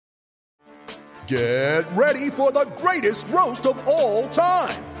Get ready for the greatest roast of all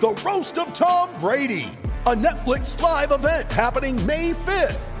time, the Roast of Tom Brady, a Netflix live event happening May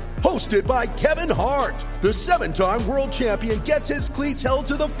 5th. Hosted by Kevin Hart, the 7-time world champion gets his cleats held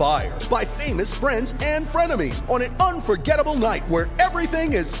to the fire by famous friends and frenemies on an unforgettable night where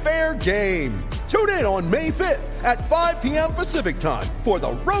everything is fair game. Tune in on May 5th at 5 p.m. Pacific time for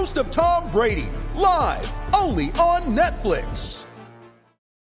the Roast of Tom Brady, live only on Netflix.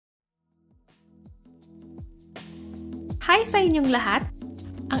 Hi sa inyong lahat!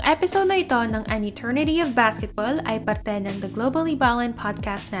 Ang episode na ito ng An Eternity of Basketball ay parte ng The Globally Ballin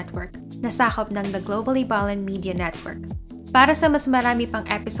Podcast Network na sakop ng The Globally Ballin Media Network. Para sa mas marami pang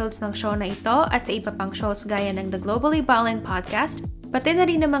episodes ng show na ito at sa iba pang shows gaya ng The Globally Ballin Podcast, pati na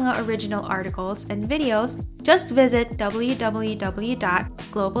rin ng mga original articles and videos, just visit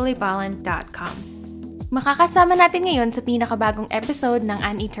www.globallyballin.com. Makakasama natin ngayon sa pinakabagong episode ng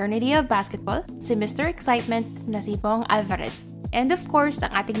An Eternity of Basketball, si Mr. Excitement na si Bong Alvarez. And of course,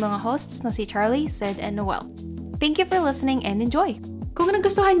 ang ating mga hosts na si Charlie, Sid, and Noel. Thank you for listening and enjoy! Kung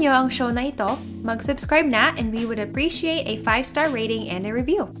nagustuhan nyo ang show na ito, mag-subscribe na and we would appreciate a 5-star rating and a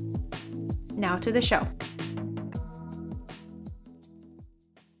review. Now to the show.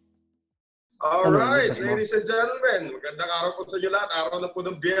 Alright, ladies and gentlemen, magandang araw po sa inyo lahat. Araw na po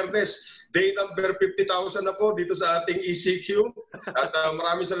ng Biyernes, day number 50,000 na po dito sa ating ECQ. At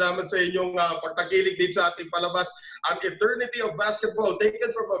maraming salamat sa inyong pagtakilig dito sa ating palabas, An Eternity of Basketball, taken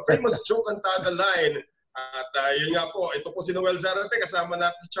from a famous Joe Cantada line. At yun nga po, ito po si Noel Zarate, kasama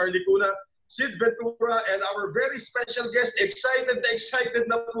natin si Charlie Cuna, Sid Ventura, and our very special guest. Excited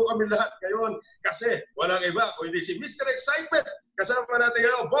na po kami lahat ngayon kasi walang iba kundi si Mr. Excitement. Kasama natin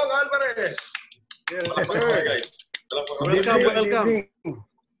ngayon, Bong Alvarez. Palakpakan guys. Welcome.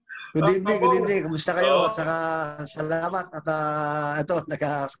 Good evening. Kumusta kayo? At saka salamat at ito,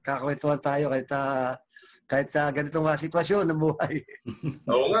 nagkakakwentuhan tayo kahit sa ganitong sitwasyon ng buhay.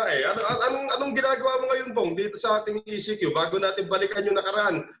 Oo nga eh. Anong ginagawa mo ngayon, Bong, dito sa ating ECQ? Bago natin balikan yung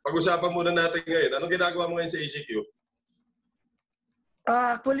nakaraan, pag-usapan muna natin ngayon. Anong ginagawa mo ngayon sa ECQ?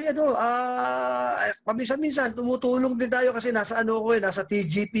 Actually, paminsan-minsan, tumutulong din tayo kasi nasa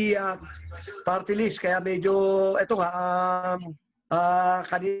TGP party list. Kaya medyo,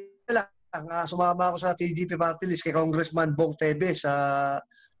 kanina lang, sumama ako sa TGP party list kay Congressman Bong Tebes.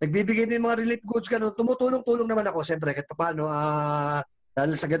 Nagbibigay din mga relief goods, ganun. Tumutulong naman ako, siyempre, kahit paano,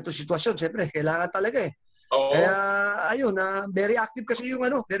 dahil sa ganitong sitwasyon, siyempre, kailangan talaga eh. Oo. Kaya, ayun, very active kasi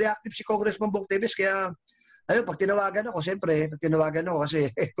very active si Congressman Bong Tebes, kaya, ayun, pag tinawagan ako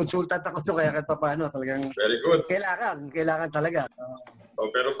kasi consultant ako to, kaya kahit paano, talagang, very good. Kailangan talaga.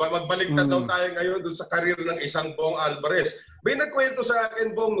 Pero magbaliktad daw tayo ngayon doon sa karir ng isang Bong Alvarez. May nagkwento sa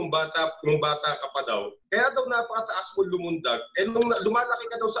akin, Bong, nung bata ka pa daw. Kaya daw napakataas mo lumundag. Nung lumalaki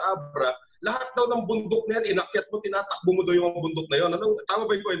ka daw sa Abra, lahat daw ng bundok na yan, inakyat mo, tinatakbo mo daw yung bundok na yun. Tama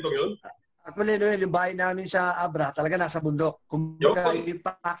ba yung kwento yun? Actually, Noel, yung bahay namin sa Abra, talaga nasa bundok. Kung yung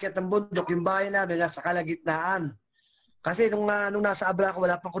paakyat ng bundok, yung bahay namin nasa kalagitnaan. Kasi nung nasa Abra ako,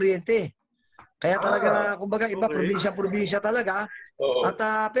 wala pang kuryente. Kaya talaga, kumbaga, iba probinsya talaga. Oo. At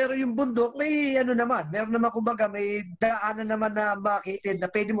pero yung bundok, may meron naman kumbaga, may daanan naman na makitid na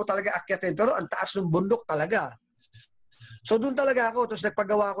pwede mo talaga akyatin. Pero ang taas ng bundok talaga. So doon talaga ako, tapos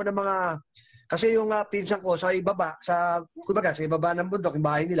nagpagawa ako ng mga, kasi yung pinsan ko sa ibaba, sa ibaba ng bundok, yung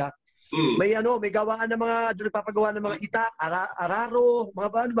bahay nila, may gawaan ng mga, doon nagpapagawa ng mga itak, araro,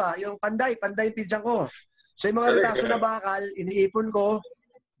 mga yung panday yung pinsan ko. So yung mga ritaso na bakal, iniipon ko,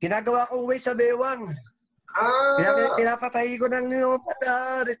 ginagawa kong weight sa bewang. Kaya pinapatay ko ng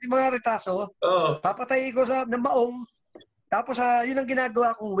mga ritaso. Papatay ko ng maong. Tapos yun ang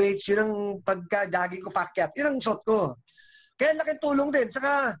ginagawa kong weights, yun ang pagka-jogging ko pakyat. Yun ang shot ko. Kaya laking tulong din.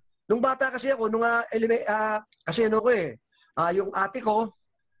 Saka, nung bata kasi ako, yung ate ko,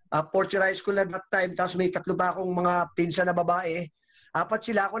 fourth year high school na that time, tapos may 3 pa akong mga pinsan na babae. 4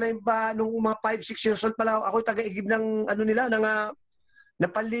 sila. Ako na yung nung mga 5-6 years old pala, ako taga-igib ng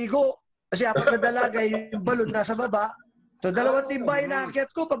ng panligo. Kasi 4 na dalaga, yung balon nasa baba. So 2 timbay na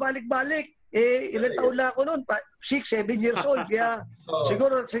akyat ko, pabalik-balik. Ilang taon na ako noon, 6-7 years old. Kaya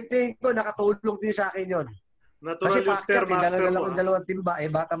siguro tingin ko nakatulong din sa akin yon. Kasi paakyat, dala ko 2 timba,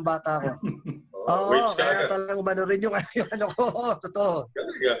 batang-bata ako. Kaya talagang umano rin yung ko. Totoo.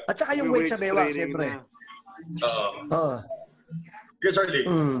 At saka yung weight sa bewang, siyempre. Charlie.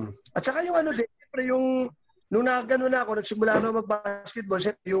 At saka yung siyempre yung nung gano'n na ako, nagsimula na mag-basketball,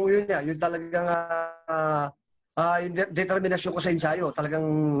 yun talagang yung determinasyon ko sa ensayo, talagang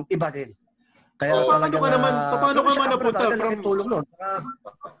iba din. Kaya paano ka naman napunta from tulong nun.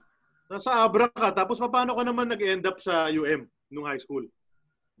 Nasa Abra ka, tapos paano ka naman nag-end up sa UM nung high school?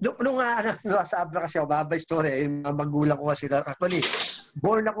 Sa Abra kasi ako, mababa story. Yung mga magulang ko kasi. Actually,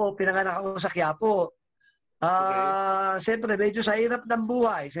 born ako, pinanganak ako sa Quiapo. Siyempre, medyo sa hirap ng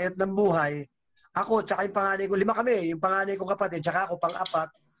buhay. Ako, tsaka yung panganay ko, 5 kami. Yung panganay kong kapatid, tsaka ako, pang-apat.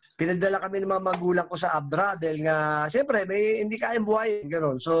 Pinadala kami ng mga magulang ko sa Abra dahil nga, siyempre, hindi kayang buhay.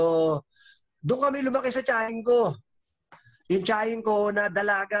 Gano'n. So, doon kami lumaki sa tiyahin ko. Yung tiyahin ko na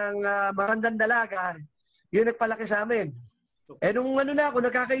dalagang, marandang dalaga, yun nagpalaki sa amin. Nung na ako,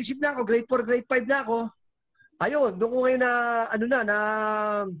 nagkakaisip na ako, grade 4, grade 5 na ako, ayun, doon ko ngayon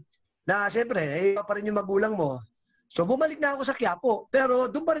na siyempre, pa rin yung magulang mo. So, bumalik na ako sa Quiapo. Pero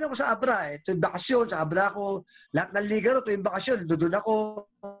doon pa rin ako sa Abra. Yung bakasyon, sa Abra ako. Lahat ng liga ito, yung bakasyon, doon ako.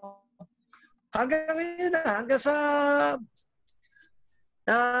 Hanggang ngayon hanggang sa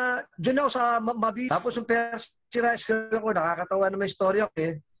dyan ako sa Mabi. Tapos yung Persira School ako, nakakatawa na may story ako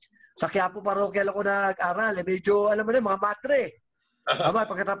eh. Sa Quiapo Parochial ako nag-aral. Medyo, alam mo na, mga madre.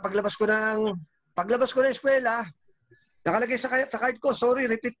 Paglabas ko ng eskwela, nakalagay sa card ko, sorry,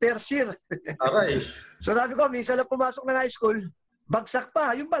 repeat Persir. Aray. So sabi ko, minsan lang pumasok ng high school, bagsak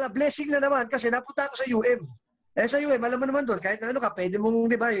pa. Yung pala, blessing na naman kasi napunta ako sa UM. Sa UM, alam mo naman doon, kahit ano ka, pwede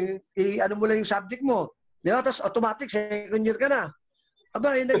mong, di ba, ano mo lang yung subject mo. Di ba? Tapos automatic, second year ka na.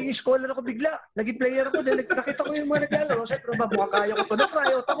 Naging scholar ako bigla. Naging player ako. Dahil nakita ko yung mga naglalaro. Siyempre, mukhang kaya ko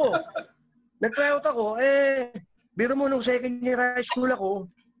ito. Nag-tryout ako. Biro mo nung second year high school ako,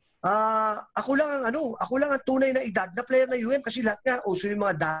 ako lang ang tunay na edad na player na UM kasi lahat nga, uso yung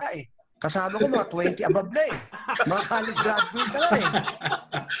mga data eh. Kasama ko mga 20 above na eh. Mga college graduate na eh.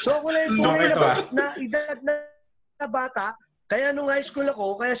 So ako lang yung tunay na edad na bata. Kaya nung high school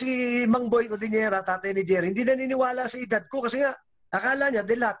ako, kaya si Mang Boy Codinera, tatay ni Jerry, hindi naniniwala sa edad ko kasi nga, akala niya,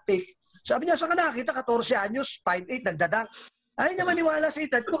 dilatic. Sabi niya, saan ka nakakita? 14 anyos, 5'8", nagdadak. Ay, niya maniwala sa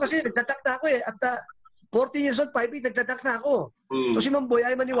edad ko kasi nagdadak na ako eh. At 14 years old, 5'8", nagdadak na ako. So si Mamboy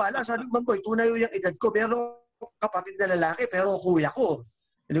ay maniwala. Sabi ko, Mamboy, tunay yung edad ko. Pero kapatid na lalaki, pero kuya ko.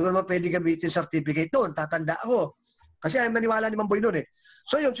 Hindi ko naman pwede gamitin certificate doon. Tatanda ako. Kasi ay maniwala ni Mamboy noon eh.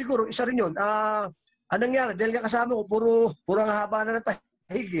 So yun, siguro, isa rin yun. Anong nangyari? Dahil nga kasama ko, puro ang haba na ng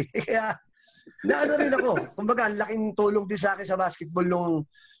tahig eh. Kaya, naano rin ako. Kumbaga, ang laking tulong din sa akin sa basketball nung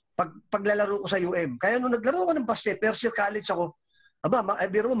paglalaro ko sa UM. Kaya nung naglaro ko ng Baste, Persir College ako,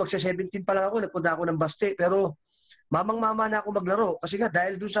 biro mo, magsa-17 pa lang ako, nagpunta ako ng Baste. Pero, mamang-mama na ako maglaro. Kasi nga,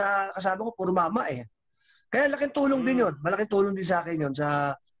 dahil doon sa kasama ko, puro mama eh. Kaya laking tulong din yun. Malaking tulong din sa akin yun.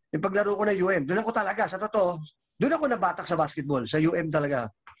 Sa yung paglaro ko ng UM. Doon ako talaga, sa totoo, doon ako nabatak sa basketball. Sa UM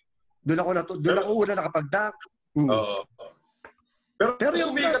talaga. Doon ako una nakapag-dunk. Pero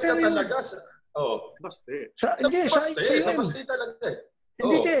yung sumikat ka talaga sa... Baste. Sa Baste talaga eh.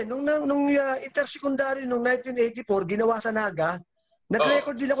 Hindi din. Nung intersecondary, nung 1984, ginawa sa Naga,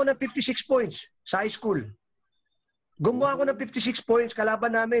 nag-record din ako ng 56 points sa high school. Gumawa ako ng 56 points,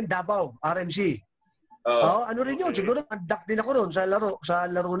 kalaban namin, Davao, RMC. Ano rin yun? Siguro, nag-duck din ako noon sa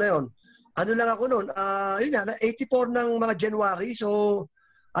laro na yun. Ano lang ako noon? Yun nga, 84 ng mga January. So,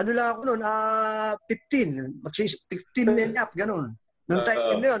 ano lang ako noon? 15. 15 and up, ganun. Nung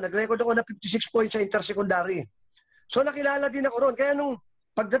time na yun, nag-record ako ng 56 points sa intersecondary. So, nakilala din ako noon. Kaya nung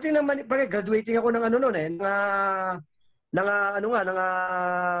pagdating ng graduating ako ng ano noon eh,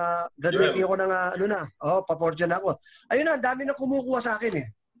 graduating ako ng paportya na ako. Ayun na, ang dami na kumukuha sa akin eh.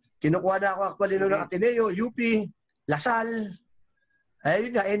 Kinukuha na ako actually noon ng Ateneo, UP, Lasal.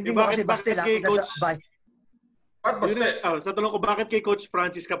 Ayun nga, ending ko kasi Baste lang. Sa tanong ko, bakit kay Coach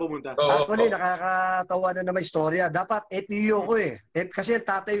Francis ka pumunta? Actually, nakakatawa na may istorya. Dapat FPU ko eh. Kasi ang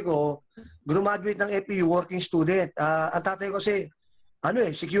tatay ko, graduate ng FPU, working student. Ang tatay ko kasi,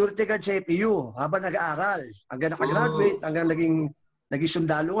 security guard sa FPU habang nag-aaral. Hanggang nakagraduate, hanggang naging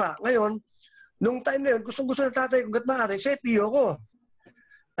sundalo nga. Ngayon, nung time na yun, gustong-gusto ng tatay ko, hanggat maaari, sa FPU ko.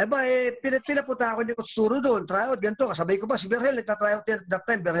 Pinapunta ako ni Coach Suro doon, tryout, ganito. Kasabay ko pa, si Berhel, nagta-tryout that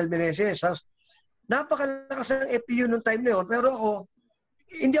time, Berhel Meneses. Napakalakas ng FPU nung time na yun. Pero ako,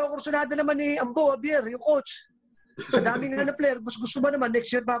 hindi ako kursunada naman ni Ambo Abier, yung coach. Sa daming na player, gusto ba naman,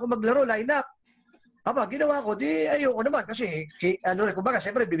 next year pa ako maglaro, line-up. Ginawa ko, ayoko naman. Kasi, kumbaga,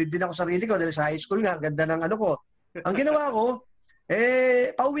 siyempre, bilib din ako sarili ko dahil sa high school nga, ganda ng ko. Ang ginawa ko,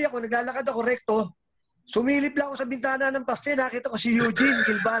 pauwi ako, naglalakad ako rekto, sumilip lang ako sa bintana ng Baste, nakita ko si Eugene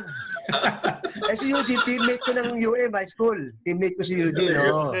Gilban. Si Eugene, teammate ko ng UM High School. Teammate ko si Eugene.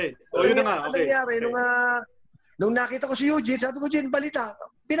 Okay. Yun na nga. Ano nangyari, nung nakita ko si Eugene, sabi ko, Eugene, balita.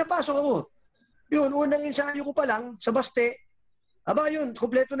 Pinapasok ako. Yun, unang ensayo ko pa lang sa Baste. Yun,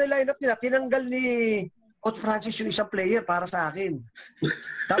 kompleto na lineup nila. Tinanggal ni Coach Francis yung isang player para sa akin.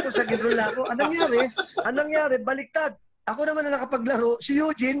 Tapos nag-enroll ako. Anong nangyari? Baliktad. Ako naman na nakapaglaro. Si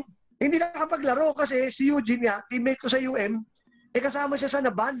Eugene, hindi nakapaglaro kasi si Eugene nga, teammate ko sa UM, kasama siya sa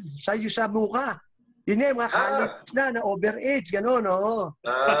naban, sa Muka. Yun nga, mga college na overage, gano'n, no?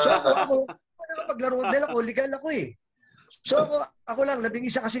 So ako, nakapaglaro dahil ako, legal ako eh. So ako lang, 11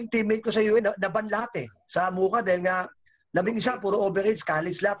 kasing teammate ko sa UN, naban lahat eh, sa Muka dahil nga, 11 puro overage,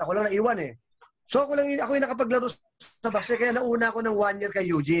 college lahat, ako lang naiwan eh. So ako yung nakapaglaro sa basket, kaya nauna ako ng 1 year kay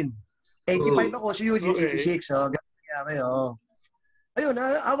Eugene. 85 ako, si Eugene, 86. So, gano'n. Ayun,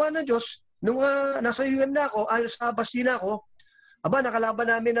 awa ng Diyos, nung nasa UM na ako, sa Bastina ako, nakalaban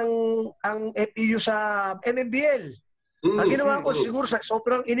namin ang FEU sa MMBL. Ang ginawa ko, siguro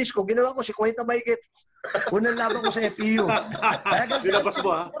sobrang inis ko, ginawa ko si Kwenta Maikit. Unang laban ko sa FEU. Dinabas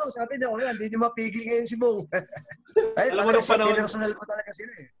mo, ha? Sabi niya, hindi niyo mapigil ngayon si Bong. Alam mo nung panahon. Personal ko talaga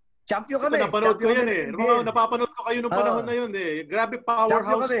sila eh. Champion kami. Napanood ko yan eh. Napapanood ko kayo nung panahon na yun eh. Grabe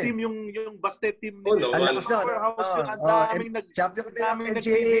powerhouse team yung Bastet team. Powerhouse yun. Ang daming champion kami ng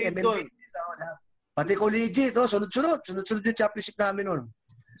NCAA, MMBL. Pati collegiate, sunod-sunod yung championship namin nun.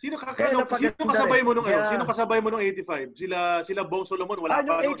 Sino kasabay mo nung Sino kasabay mo nung 85? Sila Bong Solomon, wala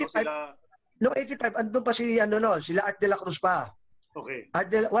pa noon sila. Noong 85, andun pa sila Art de la Cruz pa. Okay.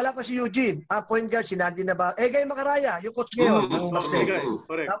 Wala pa si Eugene. Point guard, si Nandi na ba? Gay Macaraya, yung coach ngayon.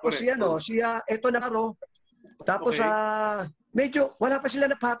 Tapos ito na Caro. Tapos medyo, wala pa sila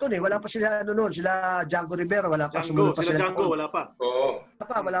napaton eh. Wala pa sila sila Django Rivera, wala pa. Sila Django, wala pa. Oo.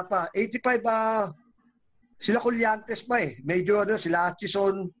 Wala pa. 85, sila Colliantes pa eh. Medyo sila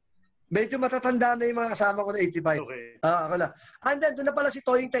Atchison. Medyo matatanda na yung mga kasama ko na 85. Okay. Ako lang. And then, doon na pala si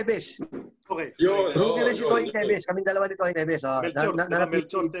Toying Tebes. Okay. Rookie rin si Toying Tebes. Kaming dalawa ni Toying Tebes.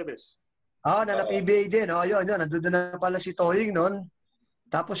 Melchor Tebes. Na PBA din. Yun. Nandun na pala si Toying noon.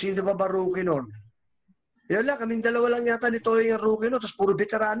 Tapos sino ba rookie noon? Yun lang, kaming dalawa lang yata ni Toying ang rookie noon. Tapos puro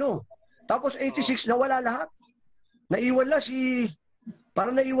veterano. Tapos 86, nawala lahat. Naiwan lang si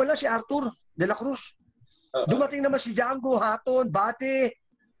Arthur de la Cruz. Dumating naman si Django, Haton, Bate.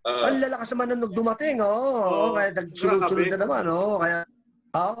 Ang lalakas naman nung dumating, kaya nagsulod-sulod na naman, kaya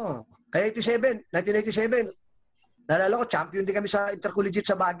 1987, nalala ko, champion din kami sa intercollegiate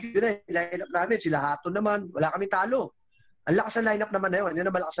sa Baguio na, line-up namin, sila Haton naman, wala kaming talo. Ang lakas ng line-up naman na yun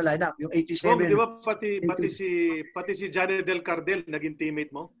ang malakas sa line-up, yung 87. Di ba pati si Johnny Del Cardel, naging teammate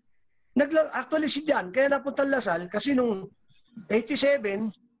mo? Actually si Jan, kaya napunta Lasal, kasi nung 87,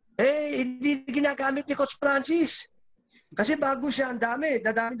 hindi ginagamit ni Coach Francis. Kasi bago siya, ang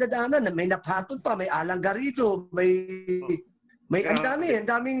dadaanan. May Naphaton pa, may Alang Garrido, ang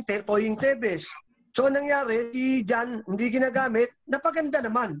daming Toying Tebes. So, nangyari, si Jan, hindi ginagamit, napaganda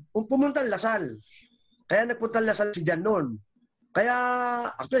naman. Kung pumunta Lasal. Kaya nagpunta Lasal si Jan noon. Kaya,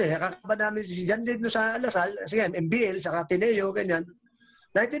 actually, kakaba namin si Jan dito sa Lasal, kasi MBL, sa Ateneo, ganyan.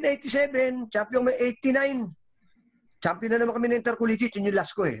 1987, champion may 89. Champion na naman kami ng intercollegiate, yun yung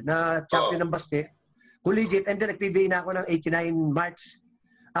last ko na champion ng Basket. Collegiate, and then nag-PBA na ako ng 89 March.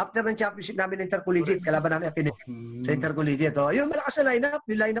 After ng championship namin ng intercollegiate, kalaban namin Ateneo sa intercollegiate. Yun, malakas na lineup.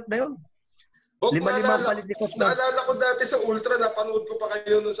 Yung lineup na yun. Lima-limang palit ni Coach. Naalala ko dati sa Ultra, napanood ko pa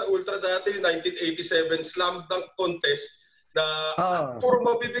kayo nun sa Ultra dati, yung 1987 Slam Dunk Contest, na puro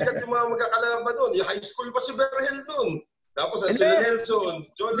mabibigat yung mga magkakalaban doon. Yung high school pa si Berhel doon. Tapos sila Nelson,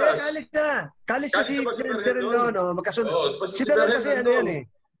 Jonas. Kalis si Berhel doon. Magkasunod. Si Berhel kasi ano yan eh.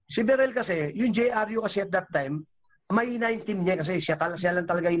 Si Berhel kasi, yung JRU kasi at that time, may 9 team niya kasi siya lang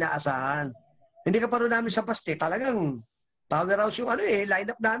talaga inaasahan. Hindi ka paro namin sa Paste, talagang powerhouse yung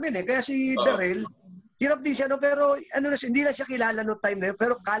lineup namin eh. Kaya si Berhel, hirap din siya pero hindi na siya kilala noong time na yun,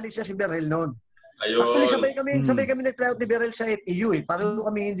 pero college siya si Berhel noon. Actually, sabay kami nag-tryout ni Berhel sa FEU eh. Parang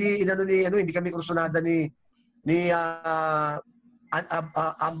kami hindi kami kursunada ni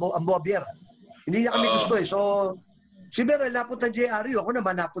Ambo Abier. Hindi niya kami gusto eh. So, si Berhel napunta ng JRU, ako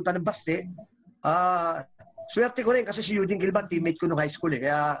naman napunta ng Baste. Swerte ko rin kasi si Eugene Gilban, teammate ko nung high school eh.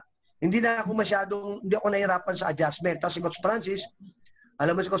 Kaya hindi ako nahirapan sa adjustment. Tapos si Coach Francis,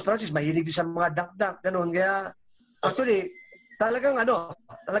 alam mo si Coach Francis, mahilig din sa mga dunk-dunk, ganun. Kaya actually, talagang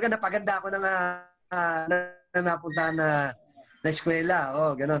napaganda ako na napunta na eskwela.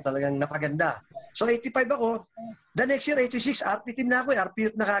 Ganun, talagang napaganda. So 85 ako. The next year, 86, RP team na ako eh. RP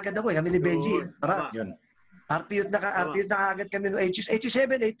youth na kagad ako eh. Kami ni Benji. RP youth na kagad kami noong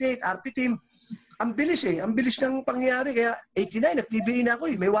 87, 88, RP team. Ang bilis eh. Ang bilis ng pangyayari. Kaya 89, nag-PBA na ako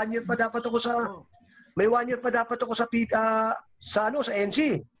eh. May 1 year pa dapat ako sa NC.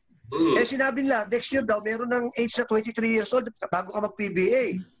 Sinabi nila, next year daw, meron ng age na 23 years old bago ka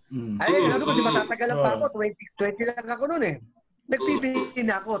mag-PBA. Sabi ko, di matatagalan pa ako. 20 lang ako noon eh. Nag-PBA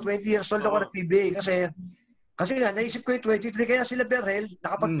na ako. 20 years old ako nag-PBA. Kasi nga, naisip ko yung 23. Kaya sila Berhel,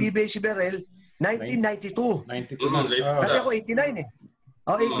 nakapag-PBA si Berhel, 1992. 92 na. Kasi ako 89 eh.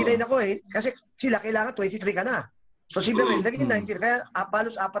 89 ako eh. Kasi sila kailangan 23 ka na. So si Berrel, naging 19. Kaya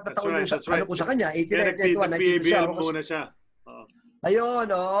halos 4 na taon yung ano ko sa kanya. 89, 91, 92 muna siya.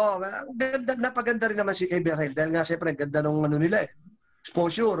 Ayun, napaganda rin naman si kay Berrel. Dahil nga siyempre, ganda nung ano nila eh.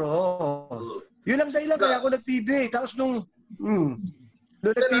 Exposure, Yun lang dahilan kaya ako nag-PBA. Tapos nung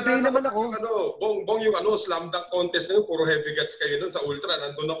nag-PBA naman ako. Bong yung slam dunk contest na yun, puro heavy guts kayo nun sa Ultra.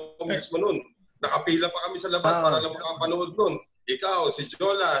 Nandun ako mismo nun. Nakapila pa kami sa labas para lang makapanood nun. Ikaw, si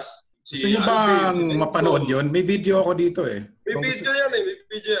Jolas, gusto niyo bang mapanood yun? May video ako dito eh. May video yan eh.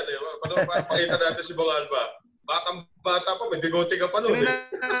 Pakita natin si Bong Alba. Batang-bata pa, may bigote ka pa nun eh.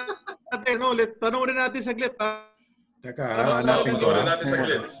 Panoorin natin saglit. Teka, hanapin ko. Panoorin natin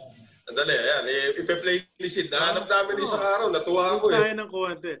saglit. Andali, ayan. Ipe-play ni Sid. Nahanap namin isang araw. Natuwa ako eh. Tayo ng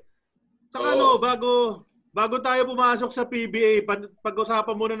konti. Saka bago tayo pumasok sa PBA,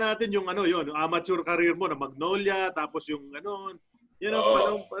 pag-usapan muna natin yung amateur career mo na Magnolia, tapos yung yan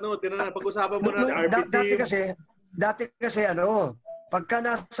ang pag-usapan mo na RP team. Dati kasi pagka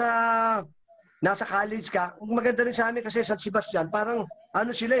nasa college ka, maganda rin sa amin kasi San Sebastian, parang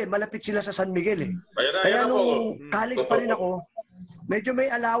sila malapit sila sa San Miguel eh. Kaya nung college pa rin ako, medyo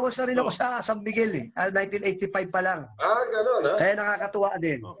may allowance na rin ako sa San Miguel eh. 1985 pa lang. Gano'n ha? Kaya nakakatuwa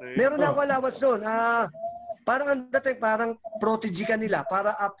din. Okay. Meron na ako allowance doon. Parang protege ka nila.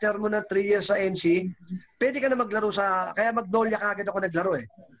 Para after mo ng 3 years sa NC, pwede ka na maglaro kaya Magnolia kagad ako naglaro eh.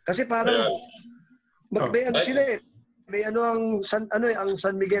 Kasi parang, may sila eh. May ang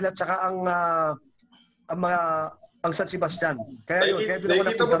San Miguel at saka ang San Sebastian. Kaya yun, kaya doon ako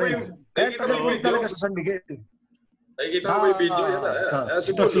napunta rin. Kaya tagal-ulit talaga sa San Miguel. Nakikita mo yung video yan.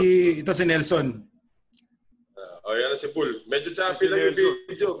 Ito si Nelson. Yan si Bull. Medyo choppy lang yung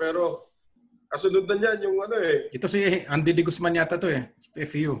video, pero kasunod na niyan yung Ito si Andy De Guzman yata to eh.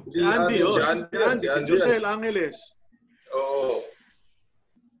 FU. Si Andy. Si Josel Angeles. Oo.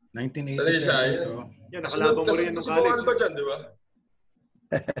 1987 ito. Yan, nakalabang mo rin yung college. Kasunod ba dyan, di ba?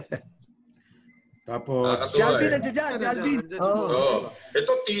 Tapos si Alvin nandiyan dyan. Si Alvin.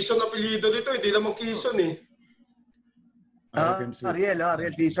 Ito, Tison apelido nito. Hindi naman Quezon eh. Ariel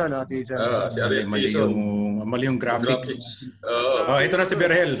Tison. Si Ariel Tison. Mali yung graphics. Ito na si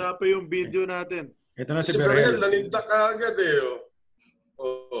Berhel. Sabi yung video natin. Ito na si Berhel. Nanintak ka agad eh.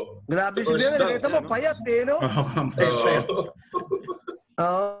 Grabe si Berhel. Ito mo, payat eh, no?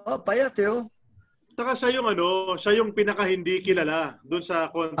 Payat eh. Saka siya yung pinaka hindi kilala doon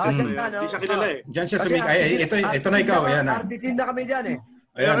sa contest na yun. Hindi siya kilala eh. Diyan siya sumikay. Ito na ikaw. Ayan na. RP team na kami dyan eh.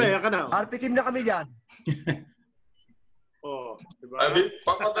 RP team na kami dyan. Diba?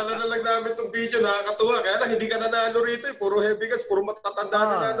 Papadala na lang namin itong video. Nakakatuwa. Kaya lang hindi ka nanalo rito eh. Puro heavy guys. Puro matatanda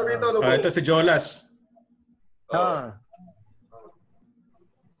nanalo rito. Ito si Jolas.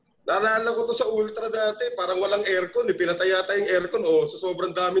 Naalala ko to sa Ultra dati. Parang walang aircon. Pinatay yata yung aircon. Sa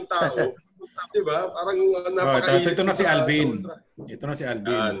sobrang daming tao. Diba? Parang napakainit. Ito na si Alvin. Ito na si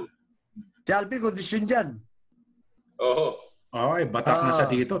Alvin. Si Alvin, kondisyon dyan. Batak na siya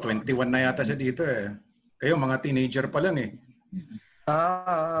dito. 21 na yata siya dito eh. Kayo, mga teenager pa lang eh.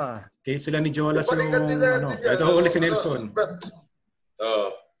 Kaya sila ni Jolas yung ito huli si Nelson.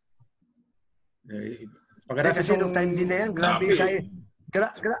 Kasi nung time din na yan, grabe yung sayo.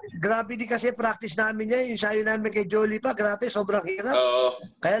 Grabe din kasi practice namin niya. Yung sayo namin kay Jolie pa, grabe, sobrang hirap.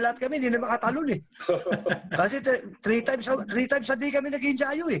 Kaya lahat kami, hindi na makatalon eh. Kasi 3 times a day kami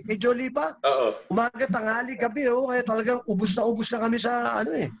nag-ensayo eh. Kay Jolie pa. Umaga, tanghali, gabi. Kaya talagang ubus na kami sa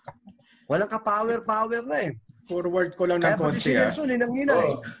walang ka-power na eh. Forward ko lang ng konti. Kaya pati si Nelson,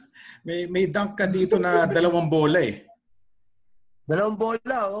 may dunk ka dito na 2 bola eh. 2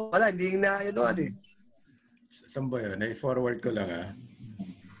 bola, wala, hindi na eh. Saan ba yun? I-forward ko lang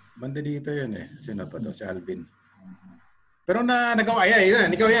Banda dito yun eh. Sino pa to? Si Alvin. Pero nagawa,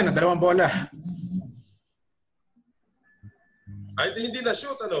 ikaw yan, 2 bola. Hindi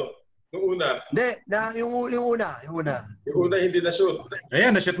na-shoot Noong una. Hindi, yung una. Yung una hindi na-shoot.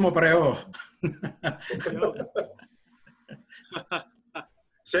 Ayan, na-shoot mo pareho.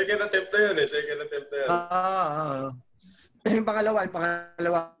 Second attempt na yun eh. Yung pangalawa.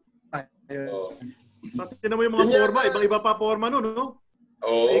 Tignan mo yung mga forma. Ibang-iba pa forma nun, no?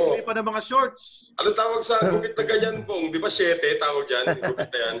 Ikli pa ng mga shorts. Ano tawag sa gupit na ganyan, Bong? Di ba 7 tawag dyan? Gupit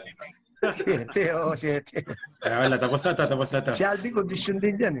na yan. 7. Wala, tapos na to. Si Alvin, condition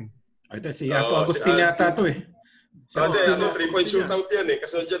din dyan eh. Ito, si Agustin yata to eh. Si Agustin. 3-point shootout yan eh.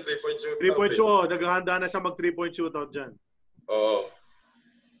 Kasunod dyan, 3-point shootout. 3-point shootout. Naghahanda na siya mag 3-point shootout dyan.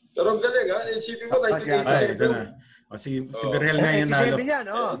 Pero ang galing Isipin mo, 1987. Ito na. Si Berhel na yung nalo.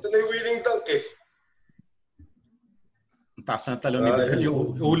 Ito na yung winning dunk eh. Ang taas na talon ni Berhel.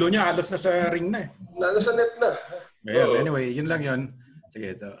 Yung ulo niya halos na sa ring na eh. Nasa net na. Anyway, yun lang yun.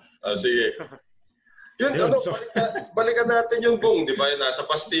 Sige, ito. Sige. Yun, balikan natin yung Bong, di ba? Nasa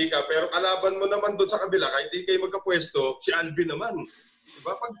Pasti ka, pero kalaban mo naman doon sa kabila, kahit hindi kayo magkapwesto, si Alvin naman. Di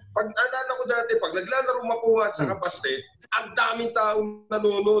ba? Pag alala ko dati, pag naglalaro Mapua at saka Pasti, ang daming taong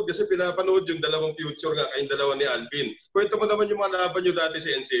nanonood kasi pinapanood yung dalawang future nga, kayong dalawa ni Alvin. Kwento mo naman yung mga laban nyo dati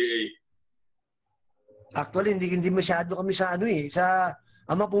sa NCAA. Actually, hindi masyado kami sa sa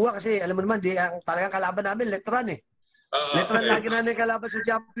Mapua kasi alam mo naman, talagang kalaban namin, Letran eh. Letran lagi namin kalaban sa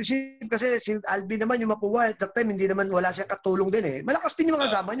championship kasi si Alvin naman yung Mapua at that time hindi naman wala siyang katulong din eh. Malakas din yung mga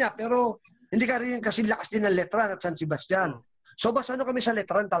kasama niya pero hindi ka rin kasi lakas din ng Letran at San Sebastian. So basta kami sa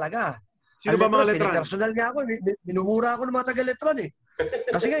Letran talaga. Sino ba mga Letran? Personal nga ako, minumura ako ng mga taga-Letran eh.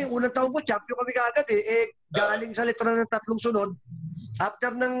 Kasi nga yung unang taon ko, champion kami kaagad eh. Galing sa Letran ng 3 sunod.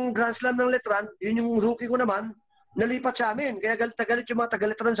 After ng Grand Slam ng Letran, yun yung rookie ko naman, nalipat sa amin. Kaya galit yung mga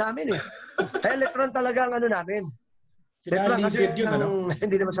taga-Letran sa amin eh. Kaya Letran talaga ang namin. Sinalibid yun,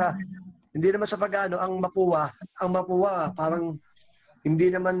 Hindi naman sa pag-ano, ang Mapua parang hindi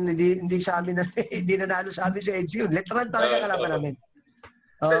sa amin hindi nanalo sa amin sa NCU. Letran talaga kalaban namin.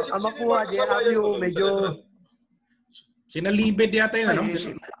 Ang Mapua, JRU, medyo sinalibid yata yun, ano?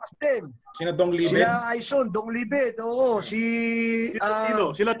 Malakas din. Sina Dong Libed? Sila Aison, Dong Libed, oo.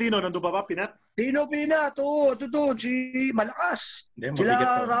 Sila Tino, nandun pa ba? Pinat? Tino Pinat, oo. Doon, si Malakas.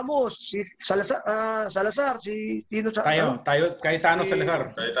 Sila Ramos, si Salazar, si Tino Salazar. Cayetano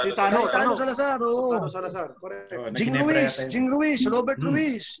Salazar. Si Tano Salazar, oo. Tano Salazar, correct. Jing Ruiz, Robert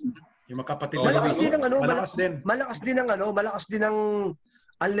Ruiz. Yung magkapatid na Ruiz. Malakas din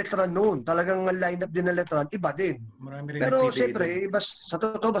Ang Letran noon, talagang line-up din ng Letran, iba din. Pero siyempre, sa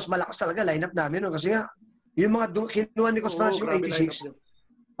totoo, mas malakas talaga line-up namin. No? Kasi nga, yung mga kinuha ni Cosmas yung 86.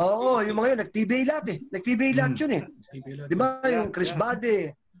 Oo, yung mga yun, nag-PBA lahat eh. Nag-PBA lahat yun eh. Di ba, yung Chris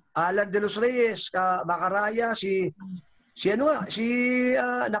Bade, Alan De Los Reyes, Macaraya, si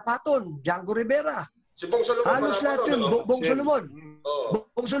Napaton, Django Rivera. Si Bong Solomon. Halos lahat yun, Bong Solomon.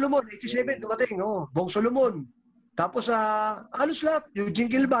 Bong Solomon, 87, dumating, Bong Solomon. Tapos halos lahat,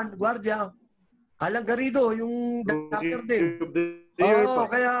 Eugene Gilban, Guardia, Alan Garrido, yung doctor din.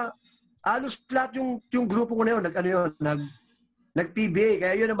 Kaya halos lahat yung grupo ko na yun, nag-PBA,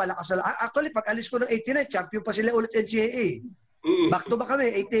 kaya yun ang malakas na. Actually, pag alis ko ng 89, champion pa sila ulit NCAA. Back to back kami,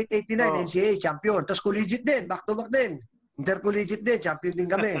 88, 89, NCAA, champion. Tapos collegiate din, back to back din. Intercollegiate din, champion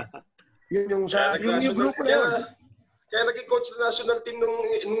din kami. Yun yung grupo na yun. Kaya naging coach ng national team nung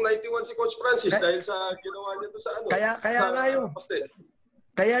 91 si Coach Francis dahil sa ginawa niya doon sa ano.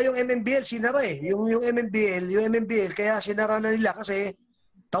 Kaya yung MMBL sinara eh. Yung MMBL kaya sinara na nila kasi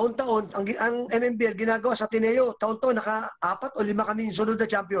taon-taon ang MMBL ginagawa sa Ateneo. Taon-taon naka-4 o 5 kami yung sunod na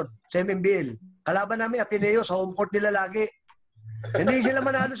champion sa MMBL. Kalaban namin Ateneo sa home court nila lagi. Hindi sila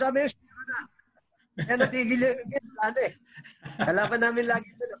manalo sa amin. Kaya natigil yung eh. Kalaban namin lagi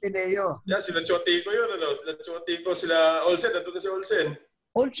sa Ateneo. Yeah, sila Chotico yun, ano? Sila Chotico, sila Olsen. Nandun na si Olsen.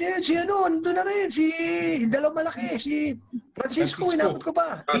 Nandun na rin. Yung dalawang malaki. Si Francisco, inabot ko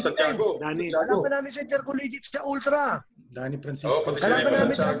pa. Santiago. Kalaban namin sa Intercollegiate sa Ultra. Danny Francisco. Kalaban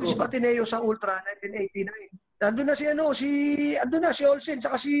namin sa Ateneo sa Ultra, 1989. Nandun na si Olsen,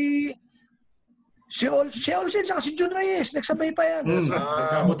 saka si Olsen, saka si Jun Reyes. Nagsabay pa yan.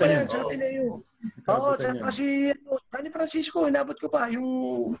 Nagkabutan yan. Sa Ateneo. Kasi Danny Francisco, inabot ko pa. Yung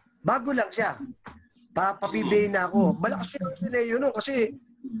bago lang siya. Papipibay na ako. Malakas siya ng Ateneo, no? Kasi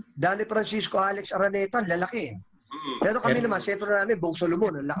Danny Francisco, Alex Araneta, lalaki. Pero kami naman, sentro na namin, Bong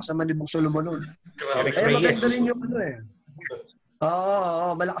Solomon. Ang lakas naman ni Bong Solomon nun. Kaya maganda rin yung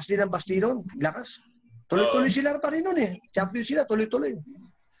malakas din ang Bastion. Lakas. Tuloy-tuloy sila pa rin nun eh. Champion sila, tuloy-tuloy.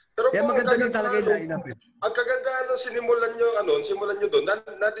 Pero kaya maganda din talaga yung line-up. Ang kagandahan nung simulan nyo doon,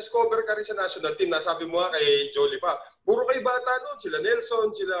 na-discover ka rin sa national team, nasabi mo nga kay Jolie pa, puro kayo bata doon, sila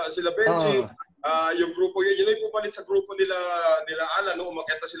Nelson, sila Benji, yung grupo yun yung pupalit sa grupo nila Alan, nung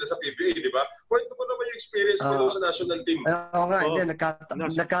umakyat sila sa PBA, di ba? Kwento mo naman yung experience mo sa national team. Oo nga, hindi,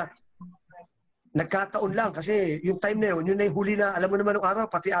 nagkataon lang kasi yung time na yun na yung huli na, alam mo naman nung araw,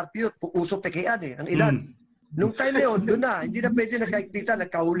 pati RPO, usok pekean eh, ang ilan. Nung time na yun, doon na, hindi na pwede nagkaikpita,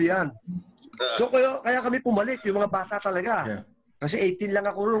 nagkahulihan. So kaya kami pumalit, yung mga bata talaga. Yeah. Kasi 18 lang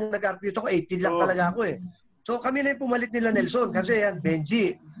ako nung nag-RPO ako, 18 lang talaga ako eh. So kami na yung pumalit nila Nelson, kasi yan,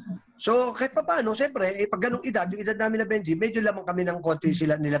 Benji. So kahit pa paano, siyempre, pag ganung edad, yung edad namin na Benji, medyo lamang kami ng konti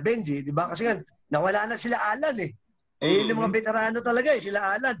sila nila Benji, di ba? Kasi nga, nawala na sila Alan eh. Yung mga veterano talaga eh,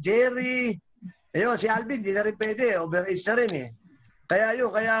 sila Alan, Jerry, ayun, si Alvin, di na rin pwede, overage na rin eh. Kaya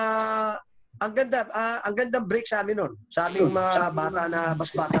ang gandang break sa amin nun, sa aming mga bata na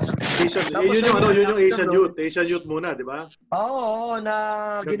bata. Yun yung Asian Youth muna, di ba? Oo, na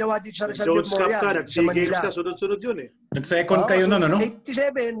ginawa dito sa Rizal Jones Cup ka, nag-SEA Games ka, sunod-sunod yun eh. Nag-second kayo nun, ano?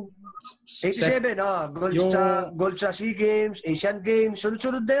 87, 87, gold sa SEA Games, Asian Games,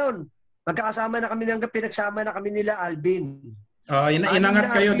 sunod-sunod na yun. Magkakasama na kami pinagsama na kami nila Alvin.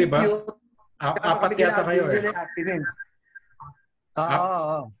 Inangat kayo, di ba? Apat yata kayo eh.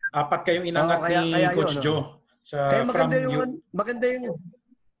 Apat kayong inangat ni Coach Joe sa maganda yung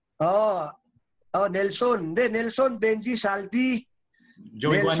Nelson, Benji, Saldi.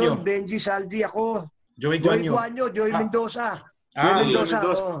 Joey Nelson, Benji, Saldi, ako. Joey Guanyo, Joey Mendoza. Mendoza.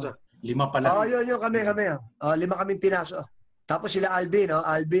 5 pala. Yun kami. 5 kaming pinaso. Tapos sila Alvin,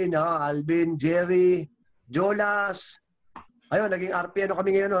 Jerry, Jolas. Ayun, naging RP kami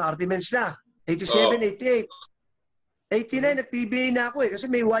ngayon, RP Men's na. 87, 88. 89, nag-PBA na ako kasi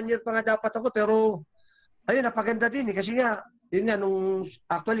may 1 year pa nga dapat ako, pero ayun, napaganda din kasi nga, yun nga, nung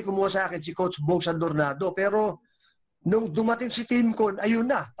actually kumuha sa akin si Coach Bong Sandornado, pero nung dumating si Team Con,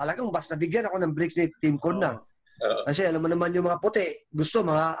 ayun na, talagang basta nabigyan ako ng breaks ni Team Con na. Kasi alam mo naman yung mga puti, gusto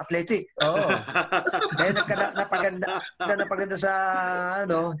mga athletic. Kaya napaganda sa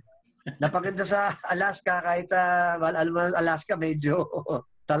napaganda sa Alaska kahit alam mo Alaska medyo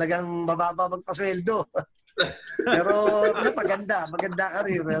talagang mababa magpasweldo. Pero maganda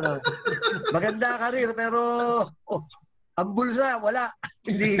karir. Maganda karir pero ang bulsa wala.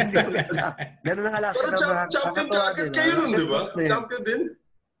 Hindi maganda. Ganun ang Alaska. Pero champion ka agad kayo nun, di ba? Champion din.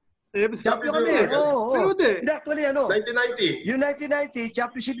 Champion kami. Pero hindi. Actually, 1990. Yung 1990,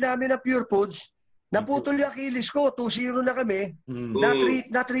 championship namin ng Pure Foods, naputol yung Achilles ko, 2-0 na kami.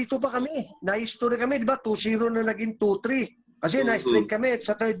 Na 3-2 pa kami. Na-history kami, di ba? 2-0 na naging 2-3. Kasi na-straight kami.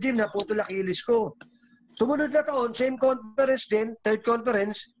 Sa third game, naputol Achilles ko. Sumunod na taon, same conference din, third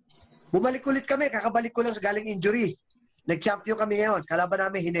conference, bumalik ulit kami. Kakabalik ko lang sa galing injury. Nag-champion kami ngayon. Kalaban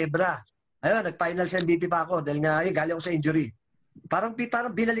namin, Ginebra. Ayun, nag-finals MVP pa ako dahil nga, galing ako sa injury. Parang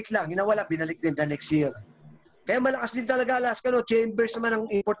binalik lang. Hinawala, binalik din the next year. Kaya malakas din talaga Alaska. Chambers naman ang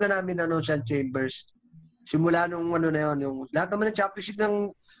import na namin, Sean Chambers. Simula nung na yun. Yung, lahat naman ng championship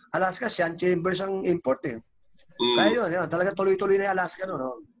ng Alaska, Sean Chambers ang import eh. Kaya yun. Talaga tuloy-tuloy na yung Alaska.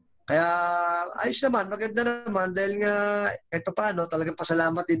 Kaya ayos naman, maganda naman. Dahil nga, kahit pa paano, talagang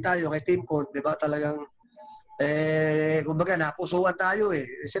pasalamat din tayo kay Team Con. Diba? Talagang, kumbaga, napusuan tayo eh.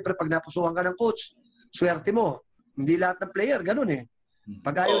 Siyempre, pag napusuan ka ng coach, swerte mo. Hindi lahat ng player, ganun eh.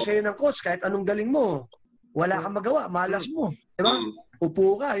 Pag ayaw sa'yo ng coach, kahit anong galing mo, wala kang magawa, malas mo. Diba?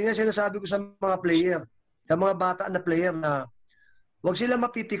 Upo ka. Yun yung sinasabi ko sa mga player, sa mga bata na player na huwag sila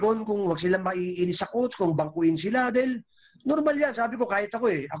mapipikon kung huwag sila maiinis sa coach, kung bangkuin sila. Dahil normal yan. Sabi ko, kahit ako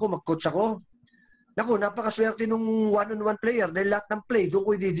eh. Ako, mag-coach ako. Naku, napakaswerte nung one-on-one player dahil lahat ng play, doon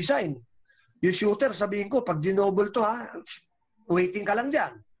ko i-design. Yung shooter, sabihin ko, pag dinoble to waiting ka lang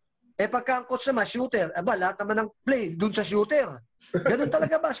dyan. Pagka ang coach naman, shooter, lahat naman ng play dun sa shooter. Ganun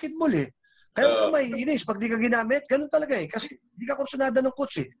talaga basketball eh. Kaya kung may inis, pag di ka ginamit, ganun talaga eh. Kasi di ka kursunada ng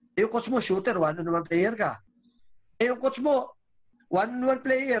coach eh. Yung coach mo, shooter, one-on-one player ka. Yung coach mo, one-on-one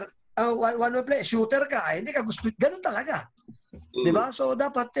player, shooter ka. Hindi ka gusto, ganun talaga. Diba? So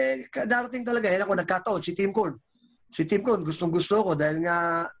dapat, darating talaga. Ako nagkataon, si Team Con. Si Team Con, gustong-gusto ko dahil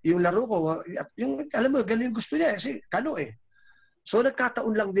nga yung laro ko, yung, alam mo, ganun yung gusto niya. Kasi kano eh. So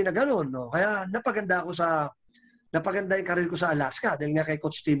nagkataon lang din na gano'n, Kaya napaganda yung karir ko sa Alaska dahil nga kay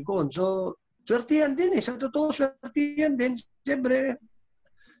Coach Team Con. So, swertihan din eh. Sa totoo, swertihan din. Siyempre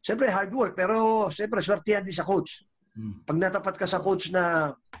hard work, pero siyempre swertihan din sa coach. Pag natapat ka sa coach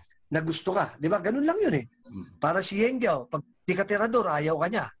na gusto ka, di ba? Ganun lang yun eh. Para si Yengyao, pag di ka tirador, ayaw ka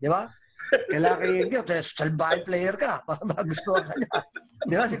niya, di ba? Kailangan kay Yengyao, salbahay player ka, para magustuhan ka niya.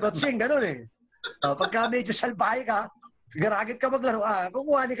 Di ba? Si Coach Sing, ganun eh. Pagka medyo salbahay ka, garagit ka maglaro,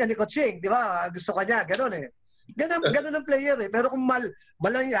 kukuhanin ka ni Coach Sing, di ba? Gusto ka niya, gano'n eh. Gano'n ang player eh. Pero kung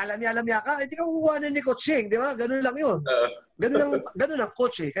alam niya ka, hindi ka kukuhanin ni Coach Sing, di ba? Gano'n lang yun. Gano'n ang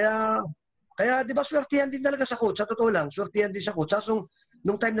coach eh. Kaya di ba, swertihan din talaga sa coach. Sa totoo lang, swertihan din sa coach.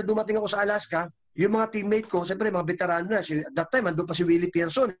 Nung time na dumating ako sa Alaska, yung mga teammate ko, siyempre mga veterano na. That time, andun pa si Willie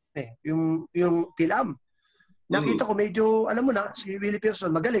Pearson eh. Yung Pilam. Nakita ko medyo, alam mo na, si Willie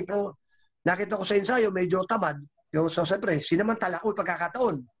Pearson, magaling. Pero nakita ko sa ensayo, medyo tamad. So, siyempre, sinamantala ko yung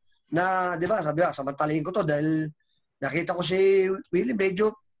pagkakataon na, di ba, sabi ko, samantalahin ko to dahil nakita ko si Willie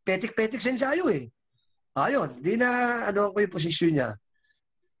medyo petik-petik sa ensayo eh. Ayun, di na, ko yung posisyon niya.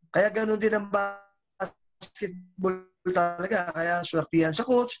 Kaya gano'n din ang basketball talaga. Kaya swertihan sa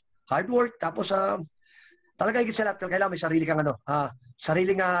coach, hard work, tapos talaga higit sa lahat, kailangan may sarili kang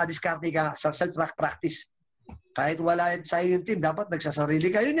sariling diskarte ka sa self-practice. Kahit wala sa'yo yung team, dapat nagsasarili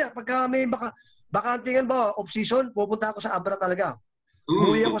ka. Yun niya, pagka may bakantingan ba, off-season, pupunta ako sa Abra talaga.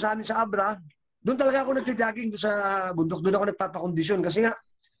 Umuwi ako sa amin sa Abra. Doon talaga ako nagja-jogging sa bundok. Doon ako nagpapakondisyon. Kasi nga,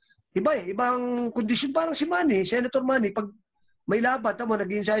 ibang kondisyon parang si Manny, Senator Manny. Pag may laban, tamo,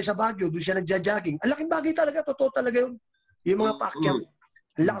 nag-ensayo sa Baguio, doon siya nagja-jogging. Ang laking bagay talaga, totoo talaga yun. Yung mga paakyat,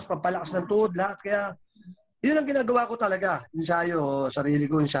 ang lakas, pampalakas ng tuhod, lahat. Kaya, yun ang ginagawa ko talaga. Ensayo,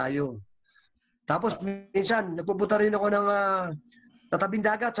 sarili ko ensayo. Tapos, minsan, nagpupunta rin ako ng tatabing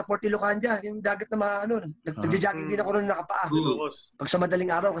dagat sa Port Ilocandia. Yung dagat na nag-jogging din ako rin nakapaa. Pag sa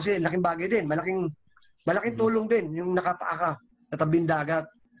madaling araw, kasi laking bagay din. Malaking tulong din yung nakapaa ka sa tabing dagat.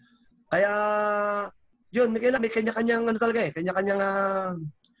 Kaya, yun, may kanya-kanyang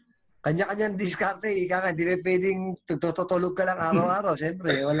kanya-kanyang diskarte. Hindi rin pwedeng tutulog ka lang araw-araw.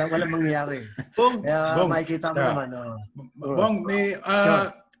 Siyempre, walang mangyayari. Kaya makikita mo naman. Bong, may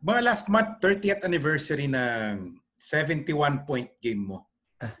mga last month, 30th anniversary ng 71-point game mo.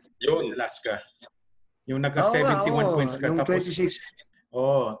 Yun. Alaska. Yung nagka-71 points ka. Yung Tapos, 26.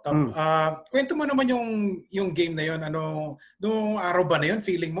 kwento mo naman yung game na yun. Nung araw ba na yun,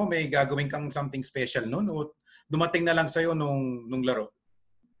 feeling mo may gagawin kang something special noon? O dumating na lang sa'yo nung laro?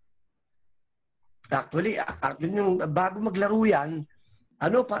 Actually, yung bago maglaro yan,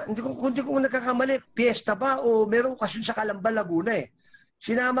 hindi ko nagkakamali, piyesta ba o merong okasyon sa Calamba, Laguna eh.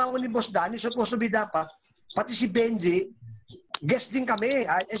 Sinama ko ni Boss Danny, supposed to be dapat, pati si Benji, guest din kami.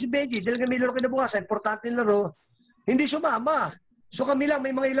 Si Benji, dahil may laro kinabukasan, importante yung laro, hindi sumama. So kami lang,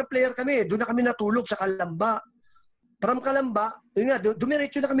 may mga ilang player kami. Doon na kami natulog sa Calamba. From Calamba, yun nga,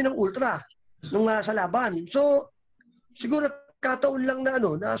 dumiretso na kami ng ultra nung sa laban. So, siguro kataon lang na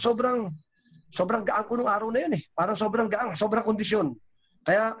sobrang gaan ko nung araw na yun eh. Parang sobrang gaan, sobrang kondisyon.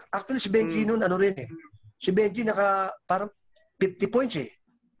 Kaya actually si Benji noon si Benji parang 50 points eh.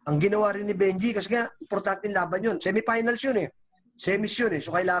 Ang ginawa rin ni Benji kasi nga importante yung laban yun. Semifinals yun eh. Semis yun eh.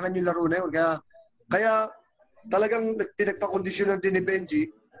 So kailangan yung laro na yun. Kaya talagang pinagpakondisyonan din ni Benji.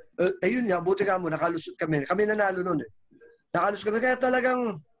 Ayun nga, buti ka mo, nakalusot kami. Kami nanalo noon eh. Nakalusot kami. Kaya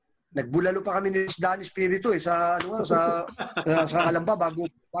talagang nagbulalo pa kami ni Danny Espiritu eh sa Calamba bago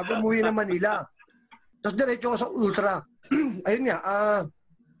umuwi ng Manila. Tapos diretso ako sa ultra. Ayun nga,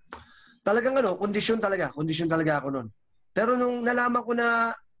 talagang kondisyon talaga ako noon. Pero nung nalaman ko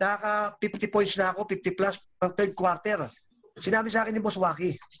na naka 50 points na ako, 50 plus ng third quarter, sinabi sa akin ni Boss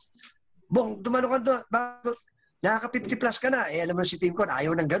Waki, Bong, dumano ka doon, nakaka 50 plus ka na. Alam mo si team ko,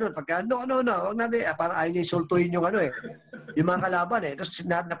 ayaw ng ganun. Pagka, no, wag na parang ayaw niya isultuhin yung yung mga kalaban eh. Tapos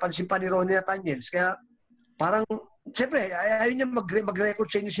napansin pa ni Ronnie Nathaniels. Kaya parang, siyempre, ayaw niya mag-record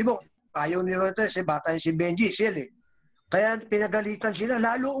sa inyo si Bong. Ayaw ni Ronnie Nathaniels, bata si Benji, Sil eh. Kaya pinagalitan sila,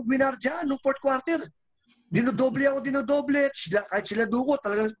 lalo ang winar dyan, nung fourth quarter. Dinodoble. Kahit sila duko,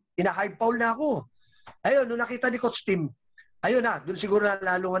 talagang ina-high foul na ako. Ayun, nung nakita ni Coach Tim, ayun na, doon siguro na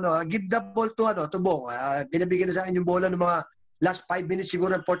lalong give the ball to Bong. Binabigyan na sa akin yung bola ng mga last 5 minutes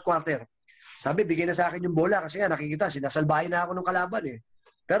siguro ng fourth quarter. Sabi, bigyan na sa akin yung bola kasi nga nakikita, sinasalbahin na ako ng kalaban eh.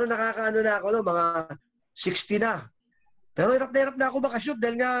 Pero nakakaano na ako, mga 60 na. Pero hirap na ako makashoot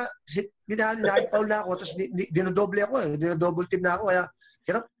dahil nga na-foul na ako, tapos dinodoble ako eh. Dinodouble team na ako, kaya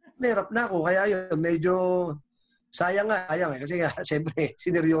hirap na ako. Kaya yun, medyo sayang eh. Kasi nga, siyempre,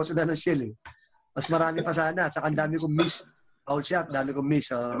 sineryoso na ng Shell eh. Mas marami pa sana, at saka ang dami kong miss. Foul shot, dami kong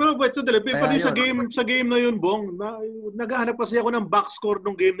miss. Pero wait, sandali. Pati sa game na yun, Bong, naghahanap kasi ako ng box score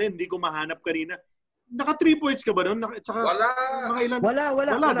ng game na yun. Hindi ko mahanap kanina. Naka 3 points ka ba nun? Wala. Mga ilan? Wala,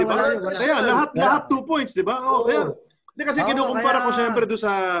 di ba? Kaya lahat 2 points, di ba? Kaya, kasi kinukumpara ko siyempre doon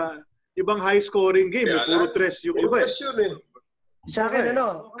sa ibang high-scoring game. Puro tres yung iba. Sa akin,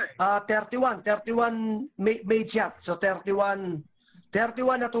 31 made shot. So, 31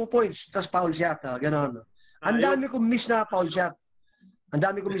 na 2 points, tapos foul shot. Ganon. Ang dami kong miss na foul shot.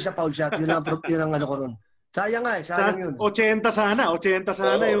 Yun ang ko ron. Sayang nga sayang yun. 80 sana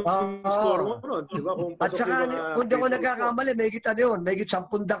yung score mo ron. Diba? At saka, kung di ako nagkakamali, may higit yun. May higit 10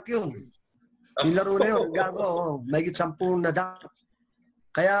 duck yun. Yung laro na yun, may higit 10 na duck.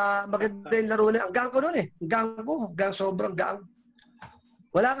 Kaya maganda yung laro na yun. Ang gang ko nun eh. Gang sobrang gang.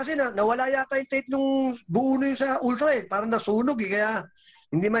 Wala kasi nawala yata yung tape nung buo na yung sa ultra eh. Parang nasunog eh. Kaya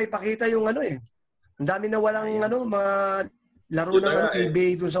hindi maipakita yung eh. Ang dami na walang mga laro ng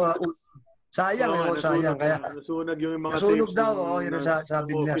eBay doon sa sayang sayang. Kaya nasunog yung mga nasunog tapes. Daw, yun ang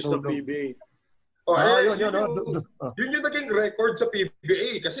sabi niya. Nasunog. Yun yung naging record sa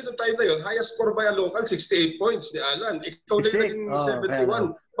PBA. Kasi noong time na yun, highest score by a local, 68 points ni Alan. Ikaw din naging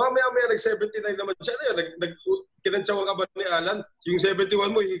 71. Mamaya nag-79 naman siya. Kinantsawan ka ba ni Alan? Yung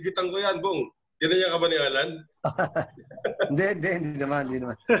 71 mo, higitan ko yan, Bong. Kinanya ka ba ni Alan? Hindi naman.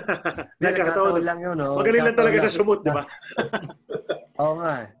 Nagkakataon lang yun. Magaling lang talaga sa sumut, di ba? Oo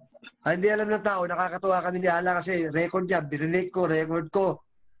nga. Hindi alam ng tao, nakakatuwa kami ni Alan kasi record niya, record ko.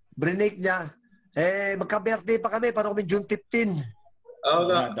 Brinake niya. Magka-birthday pa kami, parang kami June 15. Oo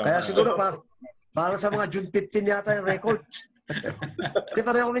nga. Kaya siguro para sa mga June 15 yata yung record. Kasi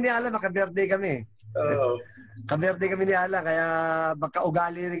pareho kami ni Alan, maka-birthday kami. Ka-birthday kami ni Alan, kaya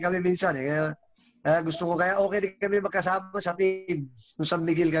magka-ugali rin kami minsan. Kaya gusto ko, kaya okay din kami magkasama sa team. Nung San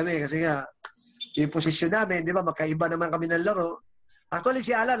Miguel kami, kasi nga, yung posisyon namin, di ba, magkaiba naman kami ng laro. Actually,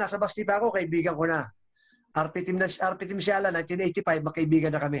 si Alan, nasa Basti pa ako, kaibigan ko na. RP team si Alan, 1985,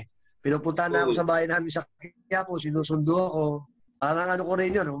 magkaibigan na kami. Pinupuntahan na ako sa bahay namin sa Quiapo, sinusundo ako. Parang ano ko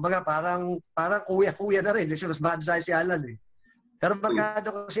rin yun. Kumbaga, parang kuya-kuya na rin. Kasi mas mahal si Alan eh. Pero magkado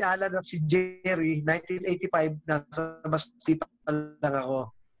ko si Alan at si Jerry, 1985, nasa Basti pa lang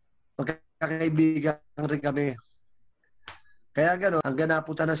ako. Magkakaibigan rin kami. Kaya gano'n, hanggang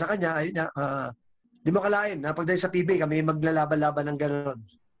napunta na sa kanya, ayun niya, di mo kalain, pagdating sa PBA, kami maglalaban-laban ng gano'n.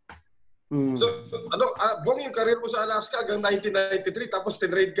 So, Bong, yung career mo sa Alaska hanggang 1993, tapos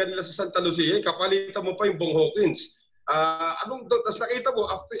tinrade ka nila sa Santa Lucia, kapalitan mo pa yung Bong Hawkins. Tapos nakita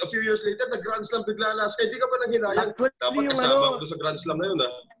mo, a few years later, nag-Grand Slam bigla Alaska, hindi ka ba nang hinayang? Dapat kasama ko sa Grand Slam na yun,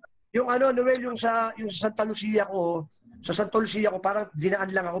 Yung Noel, yung sa Santa Lucia ko, parang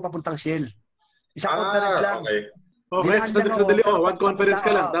dinaan lang ako papuntang Shell. Isang conference lang. Okay. Okay, sandali. One conference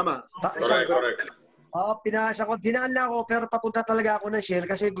ka lang, tama. Correct. Pinasa ko, dinaan lang ako, pero papunta talaga ako ng Shell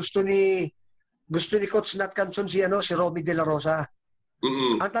kasi gusto ni Coach Nat Canson si Romy De La Rosa.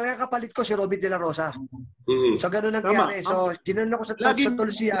 Ang talaga kapalit ko si Romy De La Rosa. So ganun ang nangyari. So dinaan ako sa Santa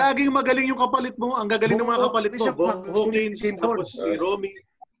Lucia. Laging magaling yung kapalit mo. Ang gagaling ng mga kapalit mo. Hawkins, tapos si Romy.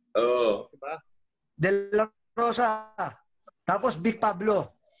 Diba? De La Rosa. Tapos Big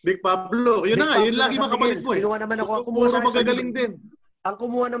Pablo. Yun na nga, yun lagi makapalit mo eh. Kinuha naman ako. Puro magagaling din. Ang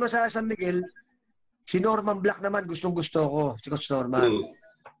kumuha naman sa San Miguel, si Norman Black naman, gustong-gusto ko. Si Coach Norman.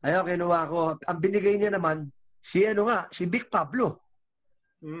 Ayaw, kinuha ko. Ang binigay niya naman, si Big Pablo.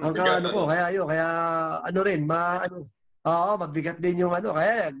 Ang kaya mabigat din yung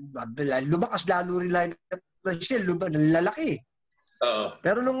kaya lumakas lalo rin line na siya, lalaki.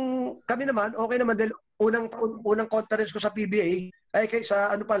 Pero nung kami naman, okay naman dahil unang conference ko sa PBA,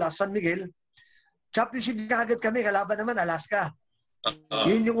 San Miguel, championship agad kami, kalaban naman Alaska.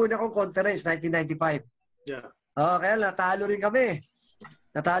 Yun yung una kong conference, 1995. Yeah. Kaya natalo rin kami.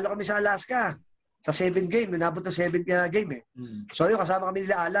 Natalo kami sa Alaska. Sa 7 game, nabot na 7 game eh. So yun, kasama kami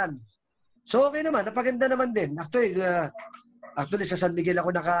nila Alan. So okay naman, napaganda naman din. Actually sa San Miguel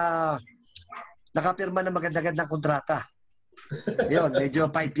ako nakapirma ng maganda-gandang kontrata. Yun, medyo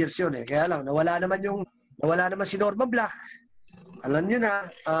 5 years yun eh. Kaya lang, nawala naman si Norman Black. Alam nyo na,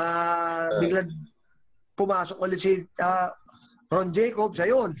 biglang pumasok ulit si Ron Jacobs,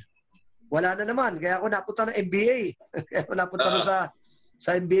 ayun. Wala na naman. Kaya ako napunta ng NBA. Kaya ako napunta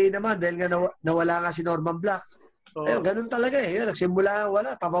sa NBA naman dahil nga nawala nga si Norman Black. Ayun, ganun talaga eh. Yun, nagsimula,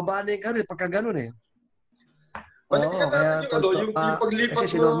 wala. Pababa na yung karir pagka ganun eh. Balikan natin yung paglipat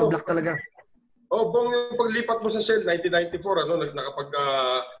kasi si Norman Black talaga. Bong, yung paglipat mo sa Shell, 1994,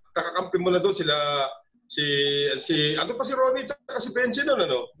 nakakampi mo na doon sila, si Ronnie at si Benji noon,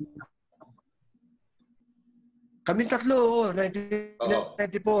 Kami tatlo, 1994.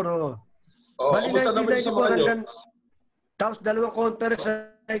 Bali, kamusta naman yung samahan nyo? Tapos dalawang conference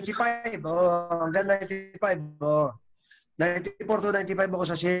sa 95. Hanggang 95. 94 to 95 ako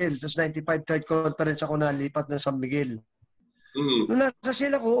sa Shell. Tapos 95 third conference ako nalipat ng San Miguel. Nung nasa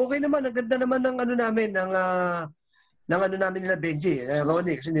Shell ako, okay naman. Ang ganda naman ng namin, ng namin nila Benji,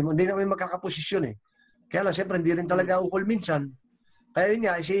 Ronnie. Kasi hindi namin magkakaposisyon eh. Kaya lang, siyempre, hindi rin talaga ukol minsan. Kaya yun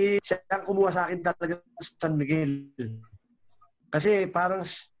nga, siya ang kumuha sa akin talaga sa San Miguel. Kasi parang,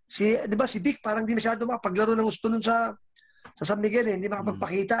 di ba si Vic, parang di masyado makapaglaro ng gusto nun sa San Miguel eh. Hindi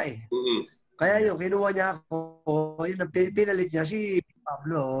makapagpakita eh. Kaya yun, kinuha niya ako. Yun, pinalit niya si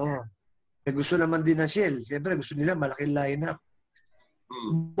Pablo. Gusto naman din ng Shell. Siyempre, gusto nila malaking line-up.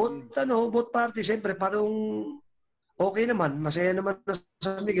 Both party, siyempre, parang okay naman. Masaya naman sa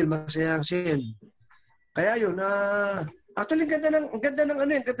San Miguel, masaya ang Shell. Kaya yun, actually, ang ganda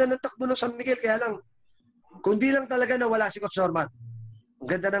ng takbo ng San Miguel. Kaya lang, kundi lang talaga nawala si Coach Norman. Ang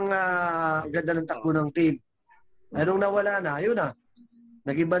ganda ng takbo ng team. Anong nawala na, ayun na.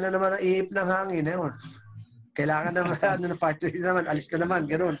 Nag-iba na naman ang ihip ng hangin. Ayun. Kailangan na party naman, alis ka naman,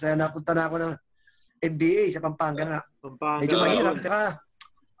 gano'n. Kaya napunta na ako ng NBA sa Pampanga nga. Medyo mahirap.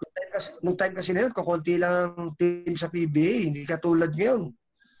 Nung time kasi na yun, kukunti lang ang team sa PBA. Hindi katulad ngayon.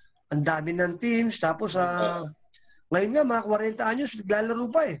 Ang dami ng teams. Tapos, ngayon nga, mga 40 anyos, naglalaro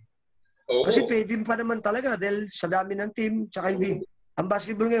pa eh. Kasi pwede pa naman talaga dahil sa dami ng team. Tsaka hindi. Ang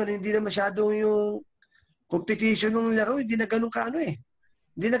basketball ngayon, hindi na masyado yung competition ng laro. Hindi na ganun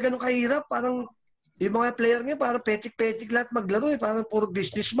Hindi na ganun kahirap. Parang yung mga player ngayon, parang petik-petik lahat maglaro eh. Parang puro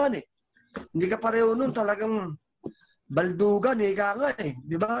businessman eh. Hindi ka pareho nun. Talagang baldugan ika nga eh.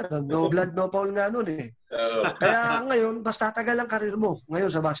 Di ba? No blood, no foul nga nun eh. Kaya ngayon, basta tagal ang karir mo ngayon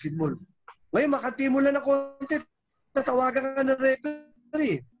sa basketball. Ngayon, makatimo lang ng konti, tatawagan ka ng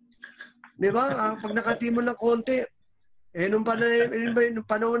referee. Di ba? Pag nakatimo ng konti, nung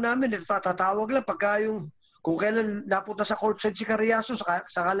panahon namin, tatawag lang pagka yung kung kailan napunta sa courtside si Carriazo,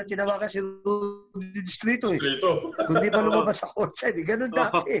 saka lang tinawagan si Rudy Distrito eh. Kung di pa lumabas sa courtside, ganun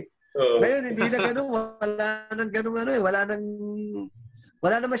dati. Ngayon, hindi na ganun. Wala nang ganun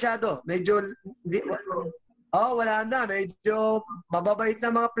wala na masyado. Medyo, wala na. Medyo mababait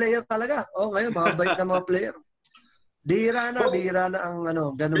na mga player talaga. Ngayon, mababait na mga player. Bihira na ang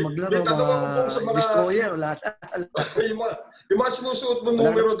ganun maglaro, mga destroyer, lahat. Yung mga sinusuot mo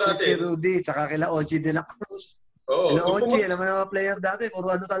numero dati. Kay Rudy, tsaka kila Ochi de la Cruz. Kila Ochi, alam mo na mga player dati,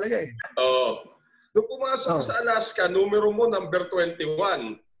 puro talaga eh. Nung pumasok sa Alaska, numero mo number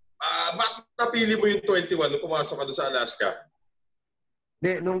 21. Bakit napili mo yung 21 nung pumasok ka doon sa Alaska?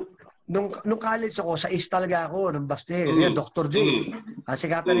 Nung college ako, sa East talaga ako, ng Baste. Dr. J.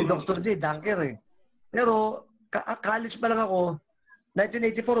 Sikatan ni Dr. J, dunker eh. Pero, college pa lang ako,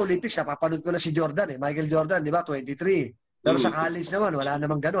 1984 Olympics, napapanood ko na si Jordan eh. Michael Jordan, di ba? 23. Pero sa college naman, wala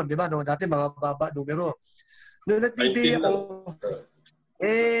namang ganun, di ba? No, dati mga baba numero. Noong nag-PBA ako,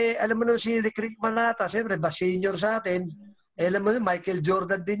 alam mo nung si Rick Manata, siyempre, ba senior sa atin, alam mo nung Michael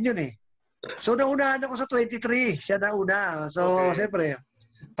Jordan din yun eh. So, naunahan ako sa 23. Siya nauna. So, siyempre,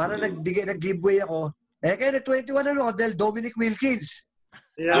 para nag-giveaway ako. Kaya nag-21 ako dahil Dominic Wilkins.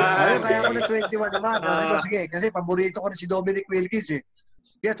 Kaya ako nag-21 naman. Sige, kasi paborito ko na si Dominic Wilkins eh.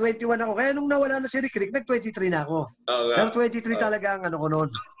 Kaya 21 ako. Kaya nung nawala na si Rick, nag-23 na ako. Pero 23 talaga ang ko noon.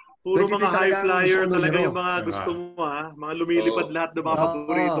 Puro mga high flyer talaga yung mga gusto mo mga lumilipad lahat ng mga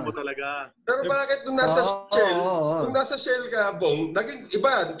paborito mo talaga. Pero bakit nung nasa Shell, nung nasa Shell ka, Bong, naging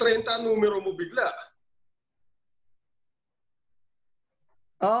iba, 30 numero mo bigla?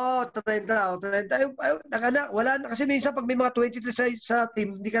 30. Wala na. Kasi minsan pag may mga 23 sa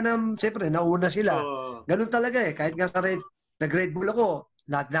team, hindi ka na, siyempre, nauna sila. Ganun talaga eh. Kahit nga sa nag-Red Bull ako,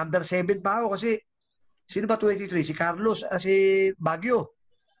 number 7 pa ako kasi, sino ba 23? Si Carlos, si Baguio.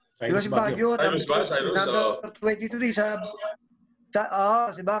 Diba si Baguio? Number 23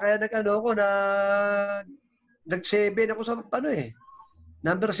 diba? Kaya nag-7 ako sa,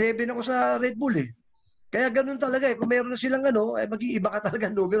 number 7 ako sa Red Bull eh. Kaya ganun talaga eh. Kung meron na silang mag-iiba ka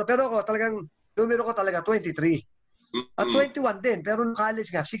talaga numero. Pero ako talagang, numero ko talaga 23. At 21 din. Pero nung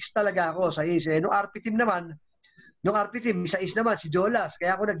college nga, 6 talaga ako sa East. Nung RP team naman, sa East naman, si Jolas.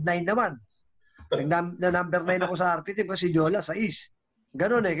 Kaya ako nag-9 naman. Number 9 ako sa RP team kasi si Jolas sa East.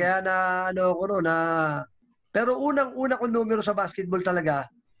 Ganun eh. Kaya pero unang-una kong numero sa basketball talaga,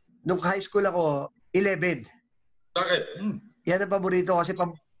 nung high school ako, 11. Bakit? Yan ang paborito kasi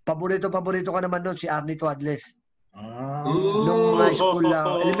paborito ko naman doon si Arnie Tuadles. Nung high school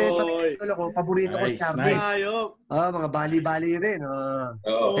elementary school ako, paborito ko si Arnie. Mga bali-bali rin.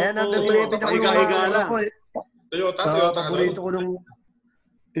 Kaya number 11 ako Toyota paborito ko nung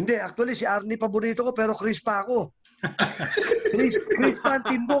hindi, actually si Arnie paborito ko pero Chris pa ako. Chris pa ang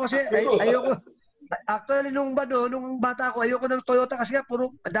team ko kasi ayoko. Actually nung bata ako, ayoko ng Toyota kasi nga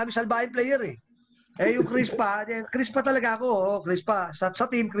puro dami salbahin player eh. Yung Chris pa talaga ako. Chris pa. Sa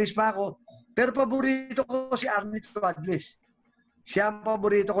team, Chris pa ako. Pero paborito ko si Arnie Tuadles. Siya ang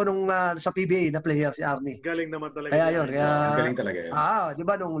paborito ko nung sa PBA na player, si Arnie. Galing naman talaga. Kaya yun. Galing talaga yun. Di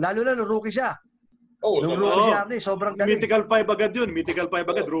ba? Lalo na nung rookie siya. Nung rookie si Arnie, sobrang galing. Mythical 5 agad yun. Mythical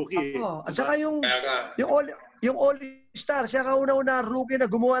 5 agad, rookie. At saka yung All-Star, siya kauna-una rookie na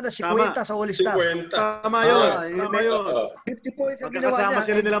gumawa ng 50 sa All-Star. 50. Tama yun. 50 points ang ginawa Magkasama niya.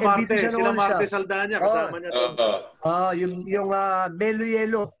 sila nila Marte. Sila Marte Saldana. Kasama niya. Yung Melo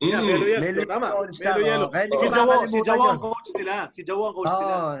Yelo. Melo Yelo. Tama. Melo Yelo. Si Jawo ang coach nila.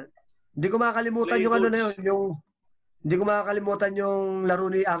 Hindi ko makakalimutan yung na yun. Hindi ko makakalimutan yung laro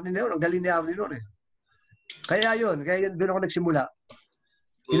ni Arnie na yun. Ang galing ni Arnie noon eh. Kaya yun. Doon ako nagsimula.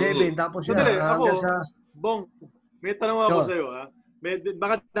 11. Tapos hanggang sa... Bong, may tanong ako sa iyo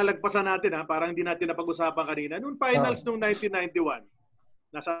baka nalagpasan natin parang hindi natin napag-usapan kanina. Noong finals noong 1991,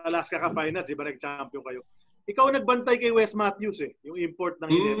 nasa Alaska ka finals, di ba nag-champion kayo? Ikaw nagbantay kay Wes Matthews yung import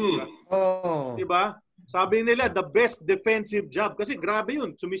ng Ginebra. Di ba? Sabi nila, the best defensive job. Kasi grabe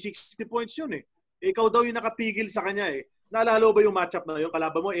yun, 60 points yun eh. Ikaw daw yung nakapigil sa kanya eh. Naalala ba yung matchup na yun?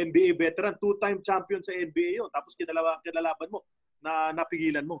 Kalaban mo, NBA veteran, 2-time champion sa NBA yun. Tapos kinalaban mo, na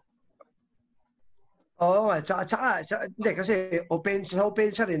napigilan mo. Oo, tsaka hindi kasi offense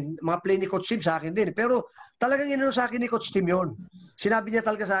rin, mga play ni Coach Tim sa akin din. Pero talagang inano sa akin ni Coach Tim yun. Sinabi niya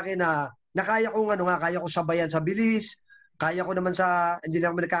talaga sa akin na kaya kong sabayan sa bilis, kaya ko naman hindi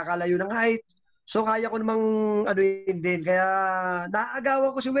naman nagkakalayo ng height. So kaya ko namang din. Kaya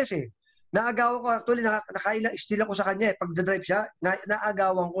naagawan ko si Wes eh. Naagawan ko actually, nakailang steal ako sa kanya eh. Pag drive siya,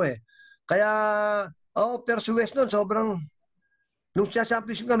 naagawan ko eh. Kaya, pero si Wes noon, sobrang, nung siya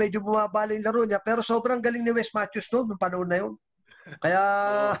championship nga, medyo bumabala yung laro niya. Pero sobrang galing ni Wes Matthews noon, nung panahon na yun. Kaya,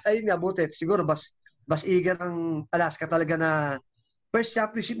 ayun nga, buti. Siguro, mas eager ang Alaska talaga na first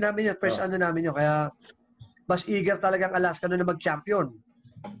championship namin yun. First namin yun. Kaya, mas eager talaga ang Alaska noon na mag-champion.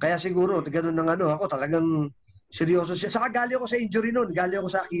 Kaya siguro, ganun ng ako, talagang seryoso siya. Saka gali ako sa injury noon. Gali ako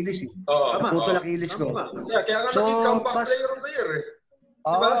sa Achilles eh. Naputol Achilles ko. Kaya nga naging comeback player of the year eh.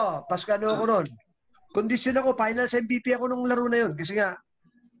 Pas ako noon. Kondisyon ako, finals MVP ako nung laro na yun. Kasi nga,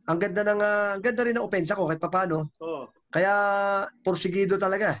 ang ganda rin ng opensa ko kahit paano. Kaya, porsigido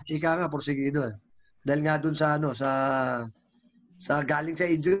talaga. Ika nga, porsigido. Dahil nga dun sa galing sa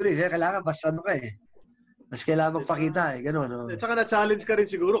injury. Kaya kailangan, basta ka eh. Mas kailangan magpakita eh. Ganun. No? At saka na-challenge ka rin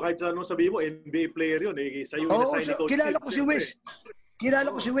siguro kahit sa anong sabihin mo, NBA player yun. Sa'yo in-assign ni Coach kilala ko si Wes.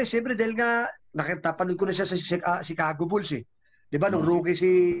 Kilala ko si Wes. Siyempre, dahil nga, napanood ko na siya sa Chicago Bulls eh. Diba, nung rookie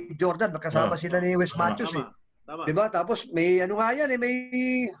si Jordan, magkasama sila ni Wes Matthews eh. Tama. Diba, tapos may nga yan eh,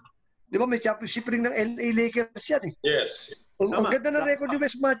 may championship ring ng LA Lakers yan eh. Yes. Ang ganda ng record ni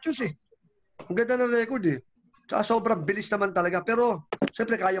Wes Matthews eh. Ang ganda ng record eh. Saka sobrang bilis naman talaga. Pero,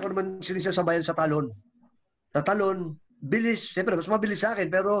 siyempre, kaya ko naman sinisasabayan sa talon. Sa talon, bilis. Siyempre, mas mabilis sa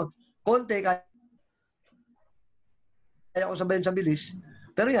akin. Pero, konti, kaya ko sabayan sa bilis.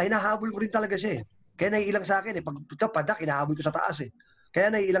 Pero yan, hinahabol ko rin talaga siya eh. Kaya naiilang sa akin eh. Pag padak, hinahabol ko sa taas eh.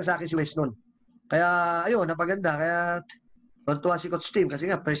 Kaya naiilang sa akin si Wes nun. Kaya, ayun, napaganda. Kaya, tuntua si Coach Tim. Kasi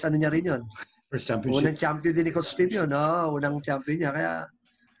nga, first niya rin yun. First championship. Unang champion din ni Coach Tim yun. Unang champion niya. Kaya,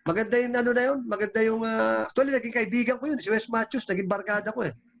 maganda yung na yun. Maganda yung, actually, naging kaibigan ko yun. Si Wes Matthews, naging barkada ko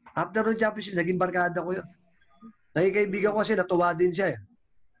eh. After ng championship, naging barkada ko yun. Naging kaibigan ko kasi, natuwa din siya eh.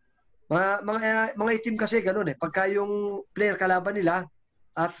 Mga itim kasi, ganun eh. Pagka yung player kalaban nila,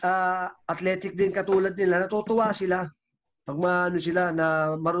 at athletic din katulad nila, natutuwa sila. Pag sila,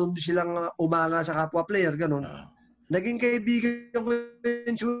 na marunong silang umanga sa kapwa player, ganun. Naging kaibigan ko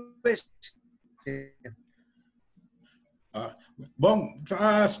yun si Wes. Bong,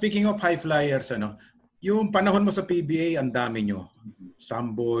 speaking of high flyers, yung panahon mo sa PBA, ang dami nyo.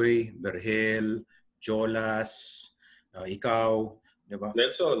 Samboy, Berhel, Jolas, ikaw, di ba?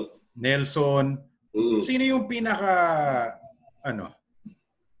 Nelson. Sino yung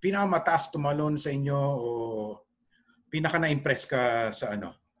pinakamataas tumalon sa inyo o pinaka na-impress ka sa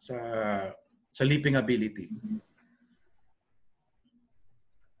sa leaping ability?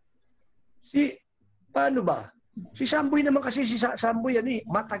 Paano ba? Si Samboy naman kasi, Samboy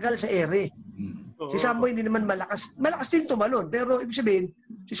matagal sa ere. Si Samboy hindi naman malakas. Malakas din tumalon. Pero ibig sabihin,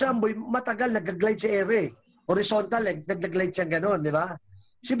 si Samboy matagal nag-glide sa ere. Horizontal, nag-glide siya gano'n, di ba?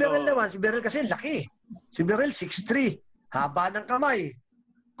 Si Berel naman, si Berel kasi laki. Si Berel 6'3", haba ng kamay.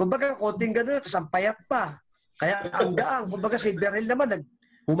 Kumbaga, konting gano'n, tapos ang payat pa. Kaya ang gaang. Kumbaga, si Berel naman,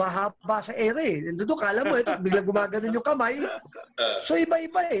 humahaba sa ere. Doon, kala mo, ito, biglang gumaganon yung kamay. So,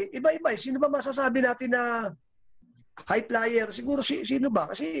 iba-iba eh. Iba-iba eh. Sino ba masasabi natin na high flyer? Siguro, sino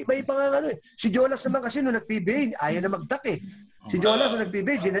ba? Kasi iba-iba nga eh. Si Jonas naman kasi nung nag-PBA, ayaw na mag-duck eh. Si Jonas nung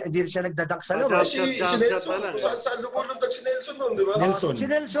nag-PBA, hindi siya nagdadak sa laro. Si Nelson, saan lumulundag si Nelson nun, di ba? Si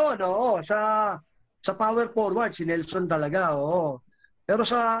Nelson, oo. Sa power forward, si Nelson talaga, oo. Pero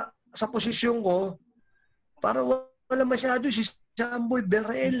sa posisyon ko, parang wala masyado si Samboy,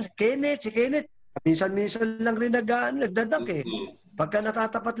 Berel, Kenneth, si Kenneth. Minsan-minsan lang rin nagdadak eh. Pagka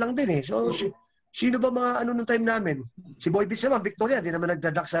natatapat lang din eh. So, sino ba mga nung time namin? Si Boy Beach naman, Victoria, di naman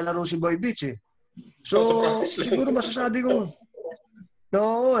nagdadak sa laro si Boy Beach eh. So, siguro masasabi ko,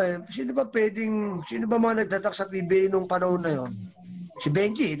 sino ba mga nagdadak sa PBA nung panahon na yon? Si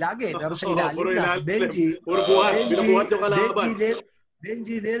Benji, lagi. Pero sa ilalim na. Si Benji. Binubuhat yung kalaban.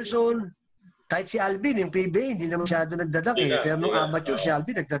 Benji, Nelson. Kahit si Alvin, yung PBA, hindi naman masyado nagdadak eh. Pero nung amateur, si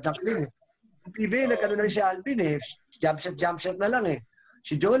Alvin nagdadak din eh. Yung PBA, nagkano na rin si Alvin eh. Jump shot na lang eh.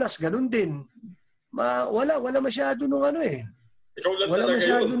 Si Jolas, ganun din. Wala masyado nung eh. Ikaw lang talaga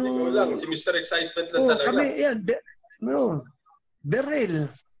yun. Ikaw lang. Si Mr. Excitement lang talaga. Kami, yan. Berel.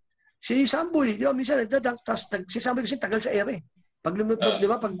 Si Samboy, di ba, minsan nagdadak. Si Samboy kasi tagal sa ere. Pag di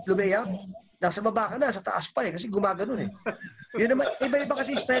ba, pag lumiyap, nasa baba ka na, sa taas pa eh. Kasi gumaganon eh. Yun naman, iba-iba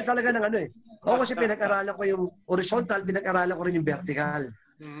kasi style talaga ng eh. Ako kasi pinag-aralan ko yung horizontal, pinag-aralan ko rin yung vertical.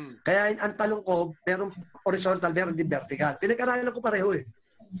 Kaya ang talong ko, merong horizontal, meron din vertical. Pinag-aralan ko pareho eh.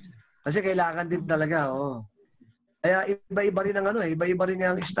 Kasi kailangan din talaga, Kaya iba-iba rin ang iba-iba rin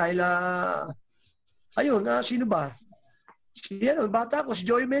ang style. Ayun, sino ba? Bata ko, si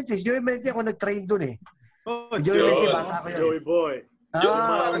Joey Mente. Si Joey Mente ako nag-train dun eh. Si Joey, bata ko yun. Joey boy.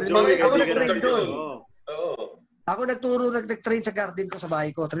 Parang Joey, ako kaibigan nag-train natin doon. yun. Oo. Ako nag-train sa garden ko sa bahay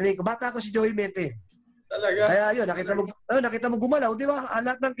ko. Training ko. Bata ko si Joey Mente. Talaga? Kaya yun, nakita mo gumalaw, di ba?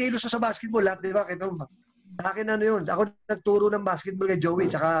 Lahat ng kilos sa basketball, lahat, di ba? Kita mo. Sa akin ano yun, ako nagturo ng basketball kay Joey,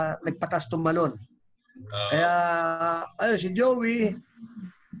 tsaka nagpatas tumalon. Kaya, ayun, si Joey,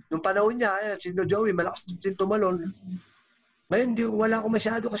 nung panahon niya, ayun, si Joey, malakas din tumalon. Ngayon, wala akong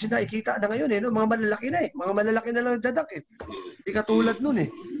masyado kasi nakikita na ngayon, no? Mga malalaki na eh. Mga malalaki na lang nagdadak eh. Hindi katulad nun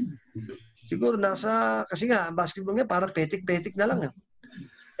eh. Siguro kasi nga, ang basketball ngayon, parang petik-petik na lang eh.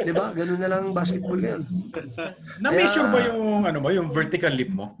 Di ba? Ganun na lang basketball ngayon. Na-measure ba yung vertical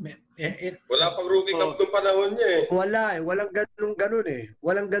leap mo? Wala pang rookie cup nung panahon niya eh. Wala eh. Walang ganun eh.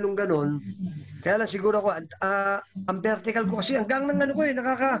 Walang ganun. Kaya lang siguro ako, ang vertical ko kasi hanggang ng ano ko eh,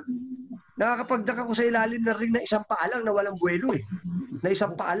 nakakapagdaka ko sa ilalim na ring na isang paa lang na walang buwelo eh. Na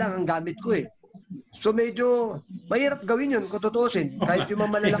isang paa lang ang gamit ko eh. So medyo mahirap gawin yun kung tutuusin. Kahit yung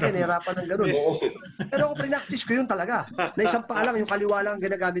mga malalaki, nahirapan ng ganun. Pero ako pre-practice ko yun talaga. Na isang paa lang, yung kaliwa lang ang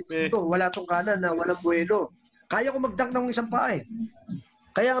ginagamit ko. Wala tong kanan na walang buwelo. Kaya ko mag-dunk ng isang paa eh.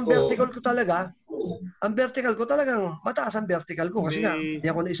 Kaya ang vertical ko talagang mataas ang vertical ko kasi nga, hindi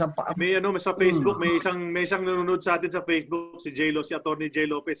ako na isang paa. May sa Facebook, may isang nanonood sa atin sa Facebook, si Attorney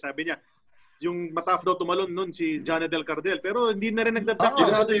J. Lopez, sabi niya, yung mataf daw tumalon nun si Johnny Del Cardel, pero hindi na rin nagdadunk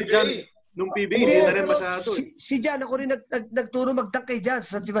si John nung PBA, hindi na rin masyado. Si Jan, ako rin nagturo mag-dunk kay Jan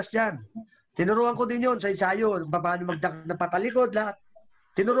sa San Sebastian. Tinuruan ko din yon sa ensayo, paano mag-dunk na patalikod, lahat.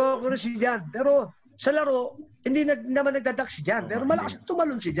 Tinuruan ko rin si Jan, pero sa laro, hindi naman nagdadak si Jan. Pero malakas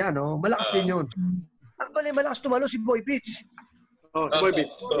tumalon si Jan, no? Malakas din yun. Actually, malakas tumalon si Boy Beach. Si Boy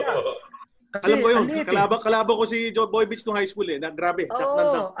Beach. Kasi, alam ko yun, kalabo ko si Boy Beach nung high school eh. Grabe.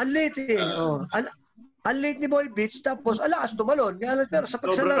 Ang late eh. Ang late ni Boy Beach, tapos alakas tumalon. Pero sa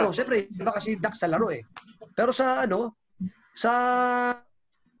pagsalaro, siyempre, iba kasi dak sa laro eh. Pero sa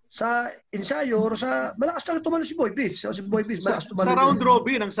ensayo or malakas talaga tumalon si Boy Beach. Si Boy Beach, malakas tumalon. Sa round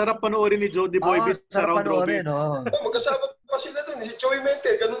robin, ang sarap panoorin ni Boy Beach sa round robin. Magkasama pa sila dun. Si Joey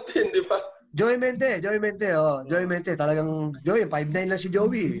Mente, ganun din, di ba? Joey Mente. Joey Mente, talagang 5'9" lang si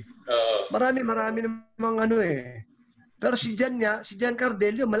Joey. Marami namang eh. Pero si Jan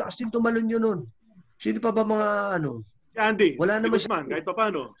Cardelio, malakas din tumalon yun nun. Sino pa ba mga Si Andy. Wala naman Guzman, kahit pa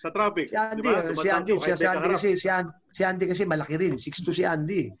paano, sa traffic. Si Andy kasi malaki rin. 6'2" si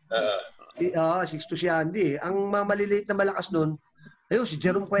Andy. 6'2" si Andy. Ang mga maliliit na malakas nun, si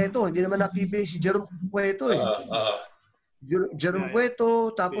Jerome Cueto. Hindi naman na-PBA si Jerome Cueto eh. Jerome Cueto,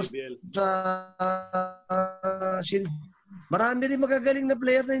 tapos marami rin magagaling na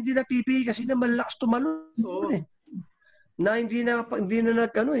player na hindi na-PBA kasi na malakas tumalon eh. Na hindi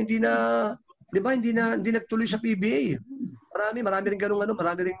nagtuloy sa PBA. Marami rin ganung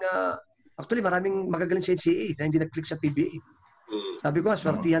actually maraming magagaling sa NCAA na hindi nag-click sa PBA. Sabi ko,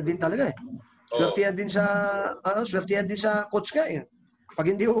 swertihan din talaga eh. Swertihan din sa coach ka eh.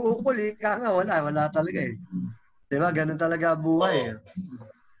 Pag hindi uukol eh, wala talaga eh. 'Di ba? Ganun talaga buhay eh.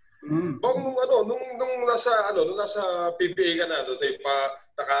 Nung nasa PBA ka na,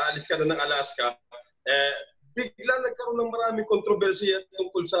 nakaalis ka na ng Alaska, bigla nagkaroon ng maraming kontrobersiya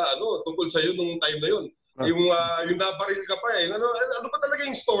tungkol sa iyo nung time na yun. Yung nabaril ka pa eh. Ano pa talaga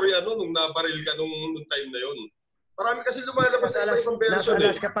yung story nung nabaril ka nung time na yun? Marami kasi lumalabas na ibang version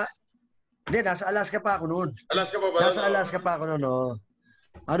eh. Nasa Alaska pa ako noon. Alaska pa ba? Nasa Alaska pa ako noon,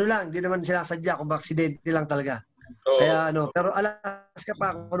 hindi naman sinasadya kung aksidente lang talaga. Kaya pero Alaska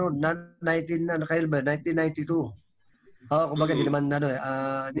pa ako noon, 1992. Kumbaga hindi naman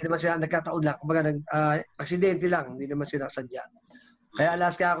sila nagkataon lang, kumbaga aksidente lang, hindi naman sinasadya. Kaya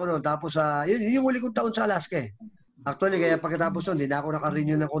Alaska ako noon, tapos yun yung huli kong taon sa Alaska eh. Actually, kaya pagkatapos noon, hindi na ako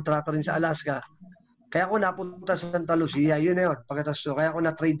naka-renew ng kontrato rin sa Alaska. Kaya ako napunta sa Santa Lucia, yun na yun. Pagkatapos kaya ako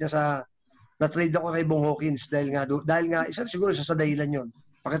na-trade ako kay Bong Hawkins dahil nga isa siguro sa dahilan yun.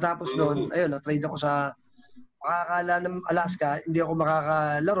 Pagkatapos noon, na-trade ako sa makakala ng Alaska, hindi ako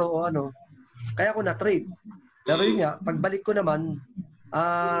makakalaro o kaya ako na-trade. Pero yun nga, pagbalik ko naman,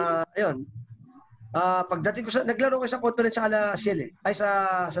 pagdating ko naglaro ko sa conference sa sa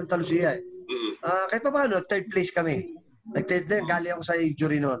Santa Lucia eh. Kahit pa paano, third place kami. Galing ako sa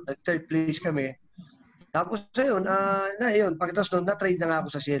jury noon. Third place kami. Tapos ayun, pagkatapos noon, na-trade na nga ako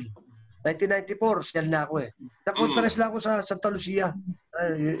sa Shell. 1994, Shell na ako eh. Na-conference lang ako sa Santa Lucia.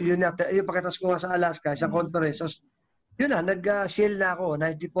 Yun pagkatapos ko nga sa Alaska, sa conference. So, yun nag-Shell na ako,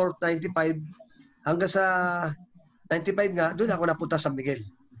 94, 95. Hanggang sa 95 nga, doon ako napunta sa San Miguel.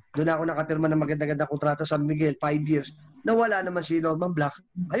 Doon ako nakapirma ng maganda-ganda kontrata sa San Miguel, 5 years. Nawala naman si Norman Black.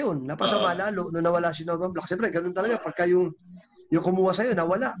 Ayun, napasama lalo nung nawala si Norman Black. Siyempre, ganun talaga. Pagka yung kumuha sa'yo,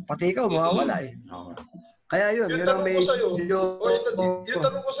 nawala. Pati ikaw, mawawala eh. Kaya yun Yung tanong ko sa'yo, yung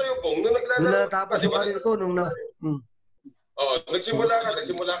tanong ko sa'yo, Bong, nung naglalaro nung natapos yung karir ko,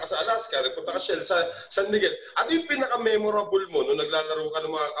 nagsimula ka sa Alaska, nagpunta ka Shell sa San Miguel. Ano yung pinaka-memorable mo nung naglalaro ka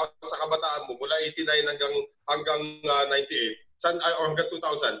ng sa kabataan mo mula 89 hanggang 98, or hanggang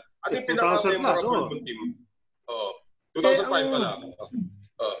 2000? Ano yung pinaka-memorable mong team? 2005 pala.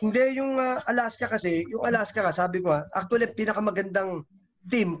 Hindi, yung Alaska kasi, sabi ko actually pinakamagandang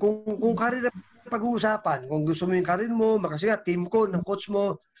team kung karir pag-uusapan, kung gusto mo yung karir mo, kasi team ko, ng coach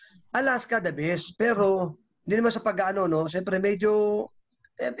mo, Alaska the best. Pero hindi naman sa pag-ano, no? Siyempre medyo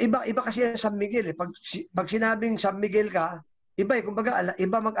iba kasi ang San Miguel eh. Pag sinabing San Miguel ka, iba eh. Kumbaga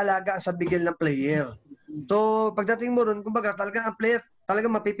iba mag-alaga ang San Miguel ng player. So pagdating mo ron, kumbaga talaga ang player,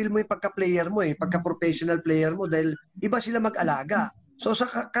 talaga mapipil mo yung pagka-player mo eh, pagka-professional player mo dahil iba sila mag-alaga. So sa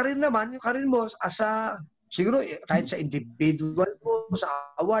karir naman, yung karir mo siguro kahit sa individual mo,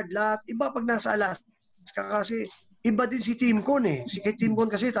 sa award lahat, iba pag nasa Alaska kasi iba din si Team Con eh. Si Team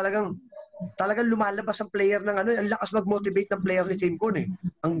Con kasi talagang lumalabas ang player ng ang lakas mag-motivate ng player ni Team Con eh.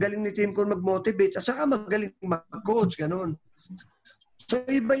 Ang galing ni Team Con mag-motivate at saka magaling mag-coach, ganun. So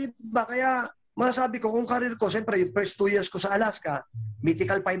iba-iba, kaya masasabi ko kung karir ko, siyempre yung first 2 years ko sa Alaska,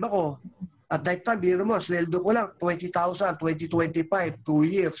 mythical 5 ako. At that time, biro mo, sweldo ko lang, 20,000, 2025, 2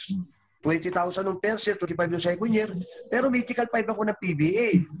 years. 20,000 nung first year, 25 nung second year, pero mythical 5 ako ng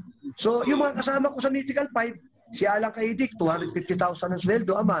PBA. So yung mga kasama ko sa mythical 5, si Alan Kaidik, 250,000 ng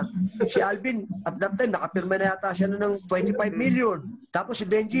sweldo, ama. Si Alvin, at that time, nakapirma na yata siya ng 25 million. Tapos si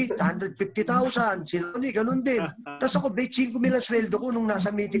Benji, 150,000. Si Ronnie, ganun din. Tapos ako, 5 million sweldo ko nung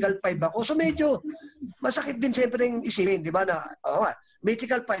nasa mythical 5 ako. So medyo masakit din siyempre yung isipin, di ba na,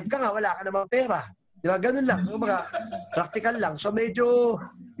 mythical 5 ka nga, wala ka namang pera. Di ba? Ganun lang. Mga practical lang. So medyo,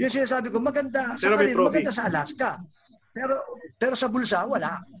 yung sinasabi ko, maganda sa karir, maganda sa Alaska. Pero sa bulsa,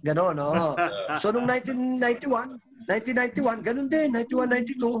 wala. Ganon, no? So, nung 1991, ganun din, 91,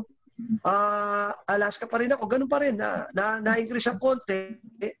 92, Alaska pa rin ako, ganun pa rin, na-increase ang konti.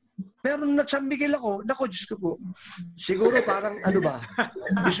 Pero nung nag-San Miguel ako, Diyos ko po, siguro parang, yung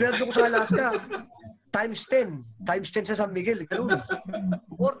sweldo ko sa Alaska, times 10 sa San Miguel, ganun.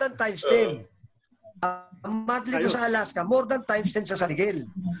 More than times 10. Monthly ko sa Alaska, more than times 10 sa San Miguel.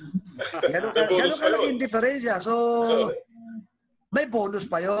 Ganun kalaki yung diferensya. So, may bonus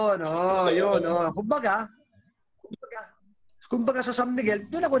pa yun. Kumbaga sa San Miguel,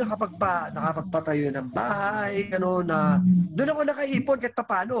 doon ako nakapagpatayo ng bahay, doon ako nakaipon kahit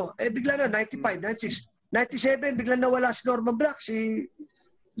paano. Bigla na, 95, 96, 97, bigla nawala si Norman Black, si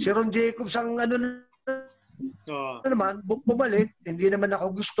Ron Jacobs ang naman, bumalik, hindi naman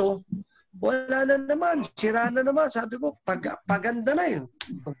ako gusto. Wala na naman, sira na naman. Sabi ko, paganda na yun.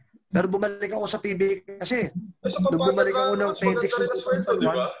 Pero bumalik ako sa PBA kasi. Nung bumalik ako ng FedEx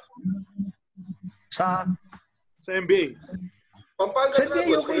sa NBA. Pampanga na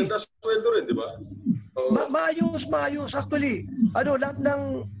ako, maganda sweldo rin, di ba? Maayos actually. Lahat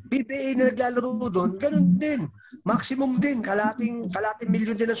ng PBA na naglalaro doon, ganun din. Maximum din, kalating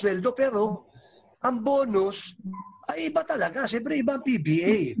milyon din ang sweldo. Pero, ang bonus, ay iba talaga. Siyempre, iba ang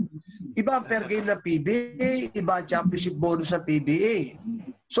PBA. Iba ang per game ng PBA, iba ang championship bonus ng PBA.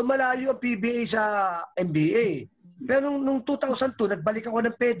 So malayo ang PBA sa NBA. Pero nung 2002, nagbalik ako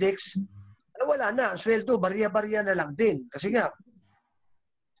ng FedEx, wala na. Sweldo, barya-barya na lang din. Kasi nga,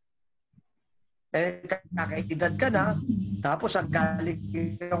 kakaedad ka na, tapos ang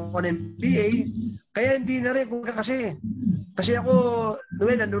galing ako ng NBA, kaya hindi na rin. Kasi ako,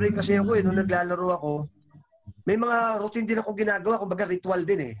 ano rin kasi ako nung naglalaro ako, may mga routine din ako ginagawa, kumbaga ritual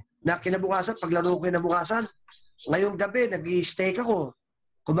din na kinabukasan, paglaro ko kinabukasan, ngayong gabi, nag-i-steak ako.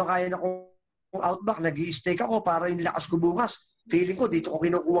 Kumakain ako Outback, nag-i-steak ako para yung lakas ko bukas. Feeling ko, dito ko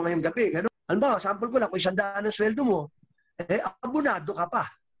kinukuha ngayong gabi. Ganun. Ano ba, sample ko lang, kung 100 ang sweldo mo, abonado ka pa.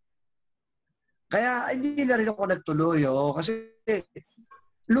 Kaya hindi na rin ako nagtuloy. Kasi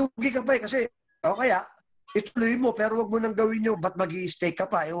lugi ka pa kasi, kaya, ituloy mo, pero wag mo nang gawin yung ba't mag-i-steak ka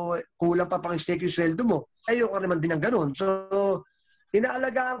pa, kulang pa pang steak yung sweldo mo. Ayoko naman din ng ganun. So,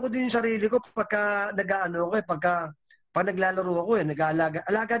 inaalagaan ko din yung sarili ko pagka pag naglalaro ako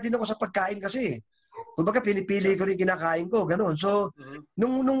alaga din ako sa pagkain kasi. Kumbaga pinipili ko rin kinakain ko, ganoon. So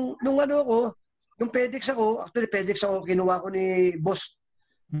nung FedEx ako, kinuha ko ni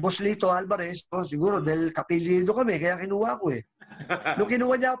Boss Lito Alvarez, siguro dahil kapilido kami kaya kinuha ko Nung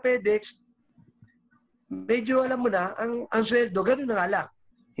kinuha niya ako FedEx, medyo alam mo na ang sweldo ganoon na nga lang.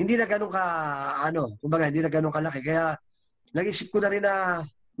 Hindi na ganoon hindi na ganoon kalaki kaya nag-isip ko na rin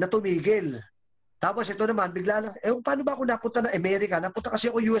na tumigil. Tapos ito naman, bigla lang, paano ba ako napunta na Amerika? Napunta kasi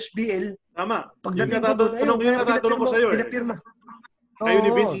ako USBL. Tama. Pagdating ko doon, yung natatanong ko sa'yo. pinapirma. Kayo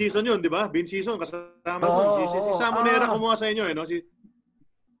ni Vince Season yun, di ba? Vince Season, kasama doon. Si Sam Monera kumuha sa inyo, no?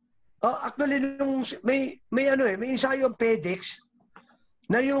 Actually, nung may ensayo ang FedEx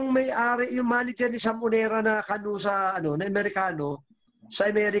na yung may-ari, yung manager ni Sam Monera na na Amerikano, sa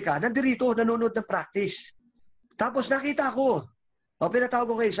Amerika, nandirito, nanonood ng practice. Tapos nakita ko,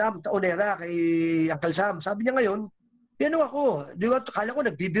 pinatawag ko kay Sam Monera, kay Uncle Sam. Sabi niya ngayon, ako, kala ko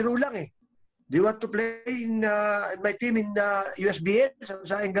nagbibiro lang eh. Do you want to play in my team in USBL? Sabi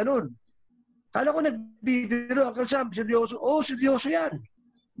sa akin ganun. Kala ko nagbibiro, Uncle Sam, seryoso. Seryoso yan.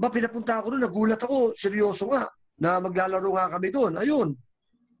 Pinapunta ako doon, nagulat ako, seryoso nga, na maglalaro nga kami doon. Ayun,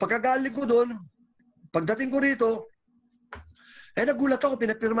 pagkagaling ko doon, pagdating ko rito, nagulat ako,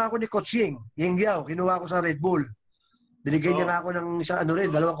 pinapirma ako ni Coach Ying Giao, kinuha ko sa Red Bull. Binigay niya nga ako ng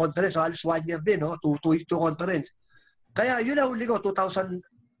dalawang conference, so halos 1 year din, no? two conference. Kaya yun na huli ko, 2004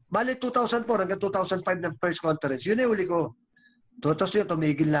 hanggang 2005 ng first conference. Yun na huli ko. Tapos yun,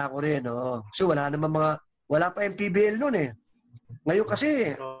 tumigil na ako rin. No? Kasi wala pa MPBL noon eh. Ngayon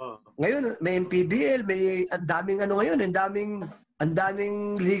kasi, ngayon may MPBL, may ang daming ngayon, ang daming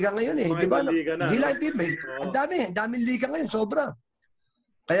liga ngayon eh. Di ba? Hindi lang MPBL, ang daming liga ngayon, sobra.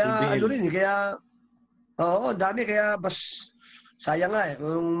 Kaya ang dami, kaya sayang nga eh.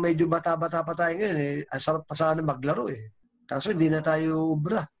 Kung medyo bata-bata pa tayo ngayon eh, ang sarap pa sana maglaro eh. Kaso hindi na tayo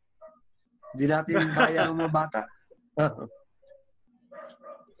ubra. Hindi natin kaya ng mga bata.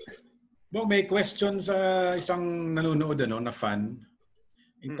 Bong, may question sa isang nanonood na fan.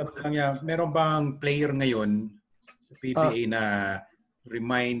 Yung tanong lang niya, meron bang player ngayon sa PBA na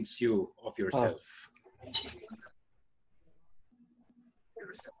reminds you of yourself?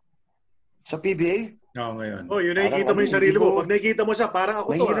 Sa PBA? Oo, ngayon. Yung nakikita mo yung sarili mo. Pag nakikita mo siya, parang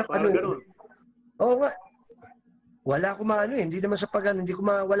ako to. Parang ganun. Oo nga. Wala ko hindi naman sa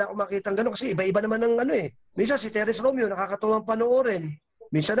wala ko makitang gano'n kasi iba-iba naman ng Minsan si Teres Romeo, nakakatuwang panoorin.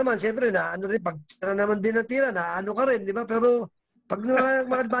 Minsan naman, siyempre, pag tira naman din ng tira, ka rin, di ba? Pero pag mga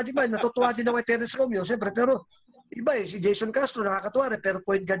Magic Man, natutuwa din ako kay Teres Romeo, siyempre, pero iba si Jason Castro, nakakatuwa rin, pero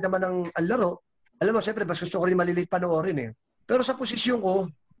point guard naman ang laro. Alam mo, siyempre, mas gusto ko rin malilit panoorin eh. Pero sa posisyon ko,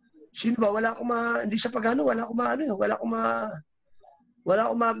 sino ba, wala akong hindi sa wala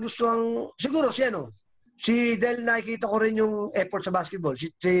akong magustuhan, siguro dahil nakikita ko rin yung effort sa basketball, si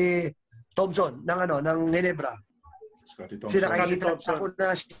Thompson ng Ginebra. Kasi nakikita ako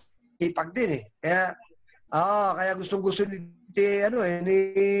na ipag din eh. Kaya gustong-gusto ni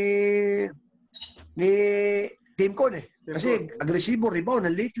Team Con eh. Kasi agresibo, rebound,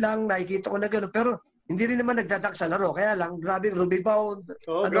 late lang, nakikita ko na gano'n. Pero hindi rin naman nagdadak sa laro. Kaya lang, grabe rebound.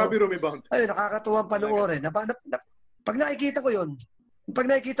 Grabe rebound. Ayun, nakakatuwang panoorin. Pag nakikita ko yun,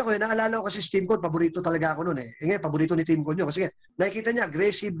 naalala ko kasi si Team Con, paborito talaga ako noon eh. Ngayon, paborito ni Team Con yun. Kasi nakikita niya,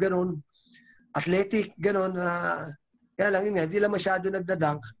 aggressive, gano'n, athletic, gano'n. Kaya lang yun nga, hindi lang masyado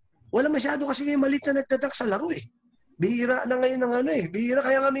nagdadank. Wala masyado kasi yung malit na nagdadank sa laro eh. Bihira na ngayon ng Bihira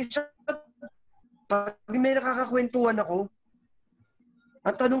kaya nga minsan, pag may nakakakwentuhan ako,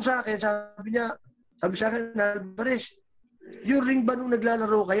 ang tanong sa akin, sabi sa akin, Alvarez, yung ring ba nung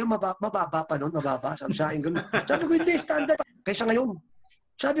naglalaro kayo, mababa pa nun? Mababa? Sabi sa akin, gano'n. Sabi ko, hindi, standard. Kaysa ngayon.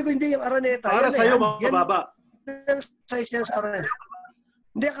 Sabi ko, hindi, yung Araneta. Para sa'yo, mababa. Yan ang size niya sa Araneta.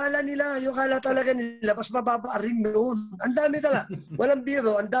 Hindi, akala talaga nila, mas mababa rin noon. Ang dami talaga. Walang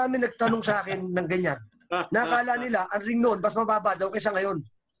biro, ang dami nagtanong sa akin ng ganyan. Nakala nila, ang ring noon, mas mababa daw kaysa ngayon.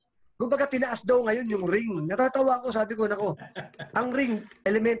 Kumbaga, tinaas daw ngayon yung ring. Natatawa ako, sabi ko, ang ring,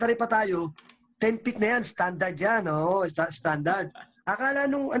 elementary pa tayo, 10 feet na yan, standard yan, standard.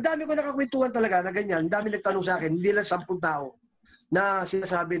 Akala ang dami ko nakakwentuhan talaga na ganyan, ang dami nagtanong sa akin, hindi lang 10 tao, na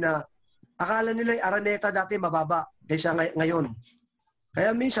sinasabi na, akala nila yung Araneta dati mababa, kaysa ngayon.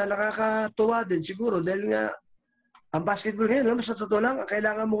 Kaya minsan nakakatuwa din siguro dahil nga ang basketball ngayon, sa totoo lang, ang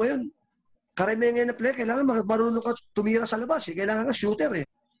kailangan mo ngayon, karamihan ngayon na player, kailangan marunong ka tumira sa labas. Kailangan ka shooter eh.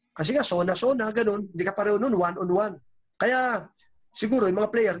 Kasi nga, zona, ganun, hindi ka pareho nun, one-on-one. Kaya siguro yung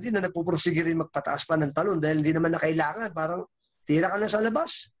mga player, hindi na nagpupursige rin magpataas pa ng talon dahil hindi naman na kailangan. Parang tira ka na sa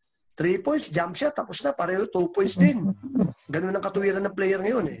labas. 3 points, jump shot, tapos na, pareho 2 points din. Ganun ang katuwiran ng player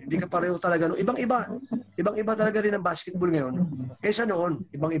ngayon eh. Hindi ka pareho talaga. Ibang-iba talaga rin ang basketball ngayon. Kaysa noon,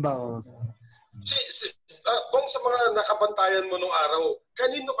 ibang-iba. Kung sa mga nakabantayan mo nung araw,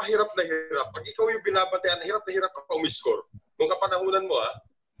 kanino ka hirap na hirap? Pag ikaw yung binabantayan, hirap na hirap ka umiscore. Nung kapanahunan mo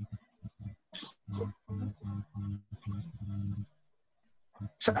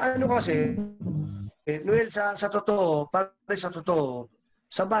Sa kasi, Noel, sa totoo,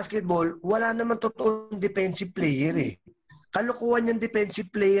 sa basketball, wala naman totoong defensive player eh. Kalukuhan yung defensive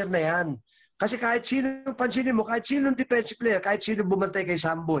player na yan. Kasi kahit sino, pansinin mo, kahit sino defensive player, kahit sino bumantay kay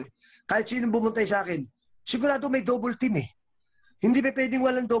Samboy, kahit sino bumantay sa akin, sigurado may double team eh. Hindi pa pwedeng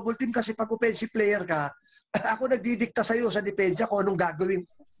walang double team kasi pag offensive player ka, ako nagdidikta sa'yo sa depensa kung anong gagawin.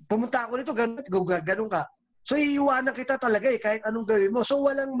 Pumunta ako nito, ganun ka. So, iiwanan kita talaga kahit anong gawin mo. So,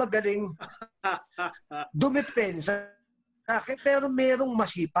 walang magaling dumepensa. Pero merong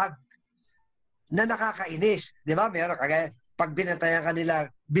masipag na nakakainis. Di ba? Meron kagaya, pag binantayan kanila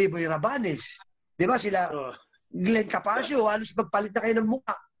Biboy Rabanes, di ba sila, Glenn Capasio, halos magpalit na kayo ng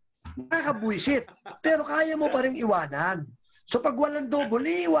mukha. Nakakabuisit. Pero kaya mo pa rin iwanan. So, pag walang double,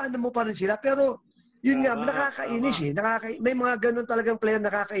 iiwanan mo pa rin sila. Pero, yun nga, nakakainis may mga ganun talagang player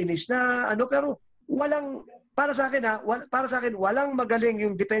nakakainis na pero walang, para sa akin, walang magaling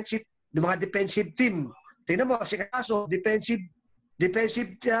yung mga defensive team. Tingnan mo, si Caso, defensive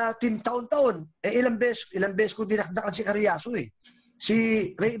team taon-taon. Ilang beses ko dinakdakan si Cariaso Si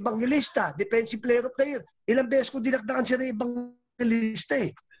Ray Evangelista, defensive player of the year. Ilang beses ko dinakdakan si Ray Evangelista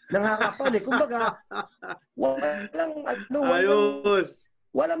ng harapan Kumbaga,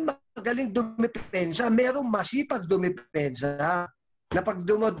 walang magaling dumipensa. Merong masipag dumipensa. Na pag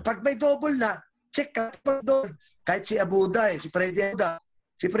may double na, check ka. Kahit si Abuda, si Freddy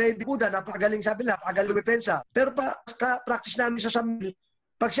Abuda, napakagaling sabi na, napakagaling dumipensa. Pero practice namin sa Samil,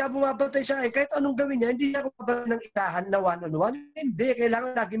 pag siya bumabantay sa akin, kahit anong gawin niya, hindi niya ako mabantay ng itahan na one-on-one. Hindi,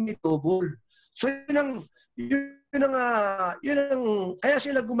 kailangan laging may double. So yun ang kaya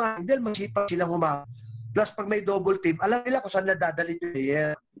sila gumandel, masipag silang Plus, pag may double team, alam nila kung saan nadadali yung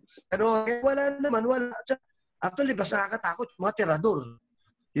player. Wala. Actually, basta nakakatakot yung mga tirador.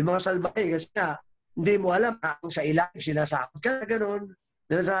 Yung mga salbahe, kasi hindi mo alam kung sa ilang sinasakot ka, gano'n.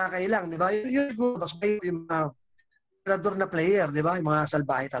 Nakakailang, di ba? Yung mas may yung mga tirador na player, di ba? Yung mga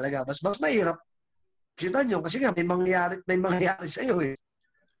salbahe talaga. Mas mahirap. Sitan yun, kasi nga, may mangyayari sa iyo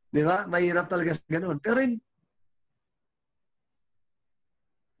Di ba? Mahirap talaga sa gano'n. Pero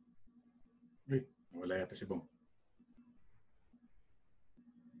wala yata si Bong.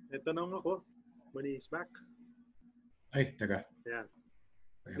 Tanong ako. When he's back. Ay, taga. Yan.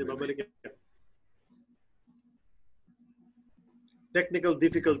 Di ba balik yan? Technical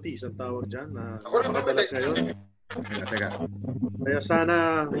difficulties ang tawag dyan. Madalas ngayon. Taga. Kaya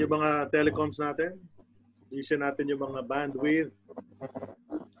sana yung mga telecoms natin, isin natin yung mga bandwidth.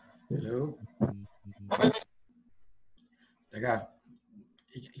 Hello. Taga.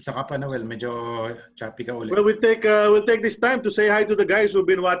 Isa ka pa, Noel. Medyo choppy ka ulit. Well, we'll take this time to say hi to the guys who've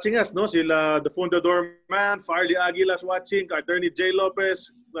been watching us. No, sila the Fundador Man, Farley Aguilas watching, Attorney Jay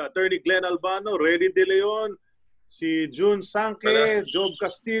Lopez, Attorney Glenn Albano, Reddy De Leon, si June Sanke, Job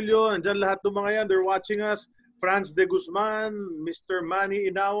Castillo, andyan lahat ng mga yan. They're watching us. Franz De Guzman, Mr.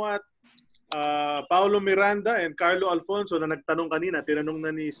 Manny Inawat, Paulo Miranda, and Carlo Alfonso na nagtanong kanina. Tinanong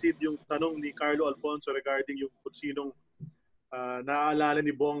na ni Sid yung tanong ni Carlo Alfonso regarding yung kung sinong naaalala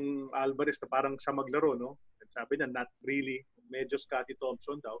ni Bong Alvarez na parang siya maglaro, no? At sabi niya, not really. Medyo Scotty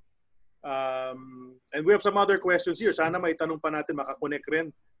Thompson daw. And we have some other questions here. Sana may tanong pa natin, makakonect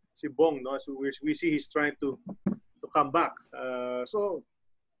rin si Bong, no? So we see he's trying to come back. So,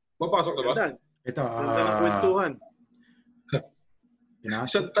 mapasok na ba? Ito, ng kwentuhan.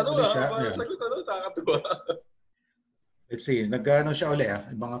 Sa tanong siya. Sagot tanong, nakakatuwa. Let's see, nag-ano siya ulit,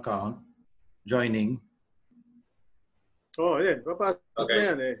 ibang account. Joining. Oh, yan. Papasok na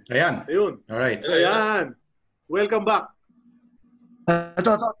yan Ayan. Ayun. Alright. Ayan. Welcome back.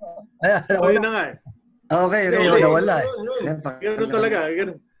 Ito. Ayan. Ayun na nga Okay, nawala Ganun talaga.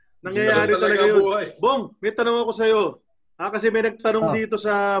 Ganun. Nangyayari talaga yun. Bong, may tanong ako sa'yo. Kasi may nagtanong dito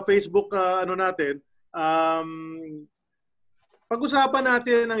sa Facebook natin. Pag-usapan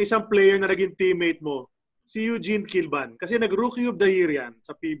natin ang isang player na naging teammate mo, si Eugene Kilban. Kasi nag-Rookie of the Year yan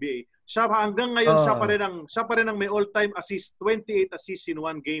sa PBA. Siya hanggang ngayon siya pa rin ang may all-time assist, 28 assists in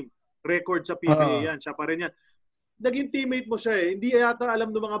one game. Record sa PBA yan. Siya pa rin yan. Naging teammate mo siya Hindi yata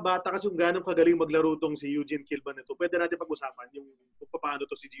alam ng mga bata kasi kung gano'ng kagaling maglaro tong si Eugene Kilban nito. Pwede natin pag-usapan yung kung paano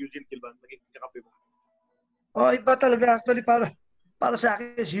to si Eugene Kilban naging kakape mo. Iba talaga. Actually, para sa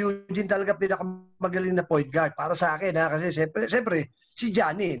akin, si Eugene talaga pinakamagaling na point guard. Para sa akin, kasi siyempre, si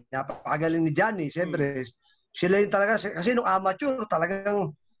Johnny, napakagaling ni Johnny. Siyempre, sila yung talaga, kasi nung amateur,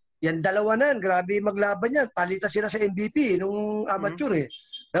 talagang, yan dalawa na, grabe maglaban yan. Palitan sila sa MVP nung amateur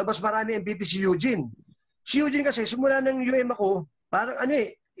Pero mas marami MVP si Eugene. Si Eugene kasi, simula ng UM ako, parang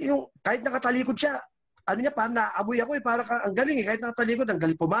yung kahit nakatalikod siya, parang naamoy ako parang ang galing kahit nakatalikod, ang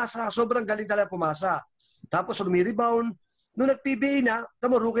galing pumasa, sobrang galing talaga pumasa. Tapos rebound. Nung nag-PBA na,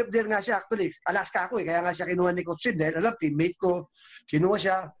 rookie of the year nga siya actually. Alaska ako kaya nga siya kinuha ni Coach Sid dahil alam, teammate ko, kinuha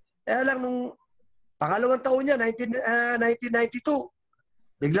siya. Lang nung pangalawang taon niya, 1992,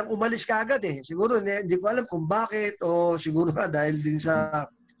 biglang umalis ka agad Siguro hindi ko alam kung bakit o siguro dahil din sa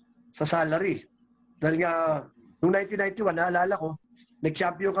salary. Dahil nga Noong 1991, naalala ko,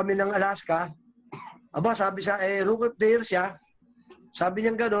 nag-champion kami ng Alaska. Aba, sabi siya, rookie of the year siya. Sabi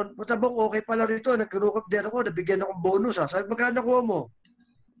niya gano'n, puta bong, okay pala rito, nag-rookie of the year ako, nabigyan akong bonus. Sabi, magkano nakuha mo?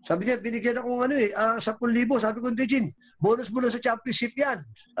 Sabi niya, binigyan akong 10,000. Sabi ko, hindi, Jin, bonus mo na sa championship yan.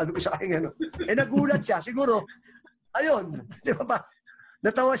 Sabi ko sa akin, nagulat siya, siguro. Ayun, di ba ba?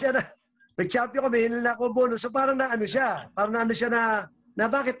 Natawa siya na, nag-champion kami, hinil na ako bonus. So parang na siya, na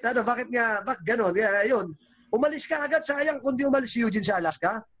bakit gano'n? Ayun, umalis ka agad, sayang kung di umalis si Eugene sa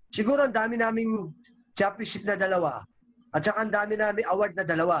Alaska. Siguro ang dami naming championship na 2. At saka ang dami naming award na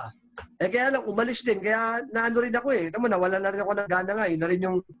 2. Kaya lang, umalis din. Kaya naano rin ako nawala na rin ako ng gana nga. Yun na rin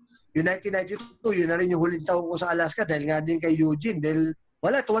yung 1992, yun na rin yung huling taong ko sa Alaska dahil nga din kay Eugene. Dahil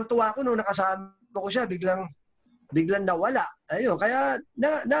wala, tuwan-tuwa ako nung nakasama ko siya, biglang nawala. Ayun, kaya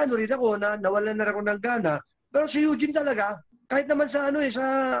naano rin ako, nawala na rin ako ng gana. Pero si Eugene talaga, kahit naman sa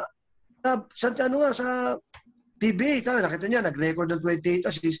sa PBA, nakita niya, nag-record ng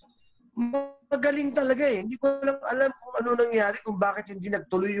 28 assists. Magaling talaga Hindi ko lang alam kung ano nangyari, kung bakit hindi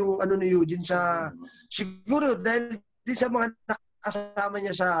nagtuloy yung ni Eugene siguro dahil din sa mga nakasama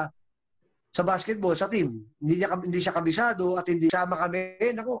niya sa basketball, sa team. Hindi siya kabisado at hindi sama kami.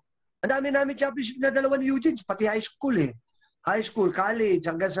 Nako, ang dami namin championship na 2 ni Eugene, pati high school High school, college,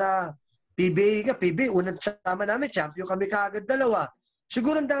 hanggang sa PBA unang sama namin, champion kami kaagad 2.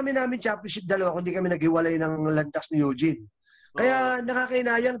 Siguro ang dami namin championship 2 kung hindi kami naghiwalay ng landas ni Eugene. Kaya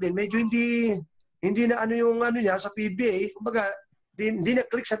nakakainayang din, medyo hindi na yung niya sa PBA, kumbaga hindi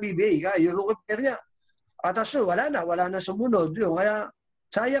na-click sa PBA, kaya yung rookie player niya. At wala na sumunod yun. Kaya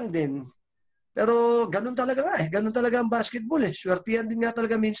sayang din. Pero ganun talaga ganun talaga ang basketball Swertihan din nga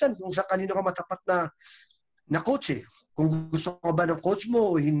talaga minsan kung sa kanino ka matapat na coach Kung gusto ka ba ng coach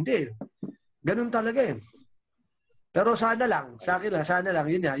mo o hindi. Ganun talaga Pero sana lang, sa akin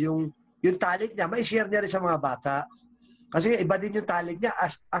yun yung talent niya, may share niya rin sa mga bata. Kasi iba din yung talent niya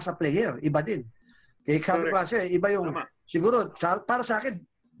as a player. Iba din. Kaya sabi ko kasi, iba yung, siguro, para sa akin,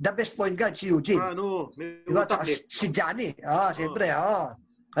 the best point guard, si Eugene. Diba? Si Johnny. Siyempre.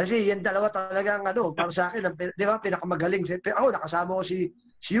 Kasi yung dalawa talagang, para sa akin, di ba, pinakamagaling. Ako, nakasama ko si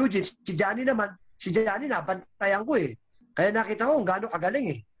Eugene. Si Johnny naman, nabantayan ko Kaya nakita ko kung gaano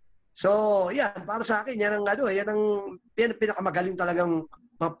kagaling So, yan, para sa akin, yan ang pinakamagaling talagang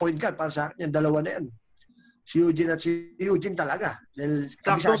mga point guard para sa akin, yung dalawa na yan. Si Eugene at si Eugene talaga.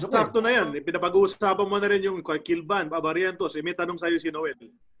 Sakto na yan. Pinapag-uusapan mo na rin yung Kilban, Abarientos. May tanong sa'yo si Noel.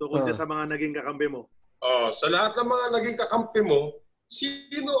 Tungkol sa mga naging kakampi mo. Sa lahat ng mga naging kakampi mo,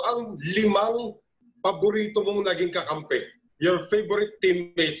 sino ang 5 paborito mong naging kakampi? Your favorite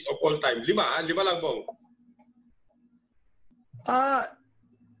teammates of all time? 5 lang Bong.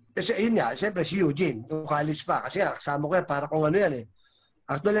 Kasi yun nga, siyempre si Eugene, nung college pa. Kasi kasama ko yan, para kung yan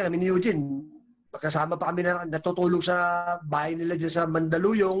Actually, kami ni Eugene, kasama pa kami na natutulog sa bahay nila dyan sa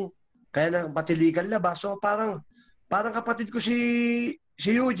Mandaluyong, kaya nang patilikan labas. So parang kapatid ko si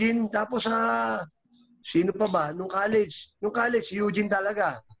Eugene, tapos sino pa ba? Nung college si Eugene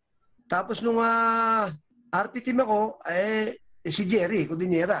talaga. Tapos nung RP team ako, si Jerry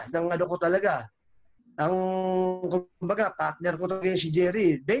Cordillera, ng ko talaga. Ang kumbaga, partner ko talaga si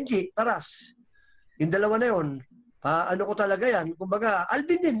Jerry. Benji Paras. Yung dalawa na yun. Ko talaga yan. Kumbaga,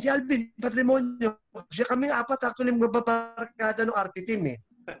 si Alvin Patrimonio. Kasi kaming 4 actually magpaparkada ng RP team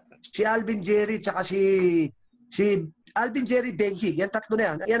Si Alvin, Jerry, tsaka si Alvin, Jerry, Benji. Yan 3 na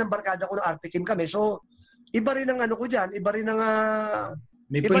yan. Yan ang barkada ko ng RP team kami. So, iba rin ang ko dyan. Iba rin ang...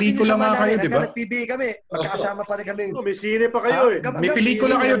 may pelikula nga kayo, di ba? Nag-PBA kami. Magkakasama pa rin kami. May sine pa kayo May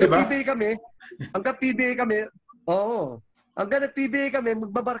pelikula kayo, di ba? Hanggang PBA kami. Oo. Hanggang nag-PBA kami,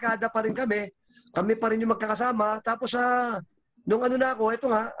 magbabarkada pa rin kami. Kami pa rin yung magkakasama. Tapos nung na ako,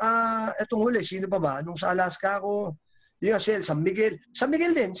 etong huli, sino pa ba? Nung sa Alaska ako, yung San Miguel. San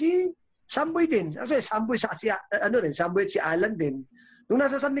Miguel din, si Samboy din. Kasi Samboy, Samboy at si Alan din. Nung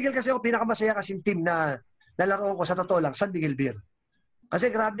nasa San Miguel kasi ako, pinakamasaya kasing team na nalaroon ko sa totoo lang, San Miguel Beer. Kasi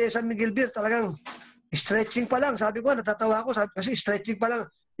grabe San Miguel Beer, talagang stretching pa lang. Sabi ko, natatawa ako. Kasi stretching pa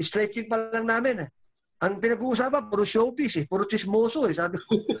lang namin. Ang pinag-uusapan, puro showbiz puro chismoso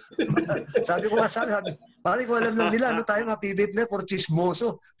Sabi ko nga pare ko alam lang nila, tayo mga PBA player, puro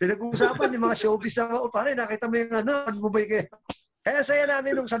chismoso. Pinag-uusapan yung mga showbiz na, pare, nakita mo yung mo ba yung Kaya saya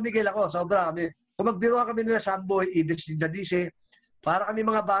namin nung San Miguel ako, sobra kami. Kung magbiruan kami nila Samboy, Ibis, Dadice, para kami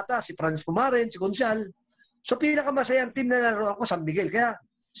mga bata, si Franz Pumaren, si Consal. So pinakamasayang team na naroon ako, San Miguel. Kaya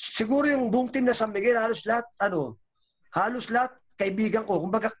siguro yung buong team na San Miguel, halos lahat kaibigan ko.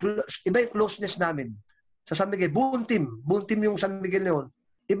 Kumbaga, iba yung closeness namin. Sa San Miguel, buong team yung San Miguel na yun.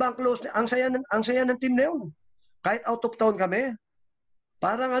 Ibang close, ang saya ng team na yun. Kahit out of town kami,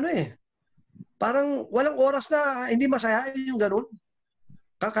 parang parang walang oras na hindi masaya yung ganun.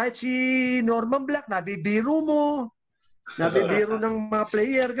 Kahit si Norman Black, nabibiro mo, nabibiro ng mga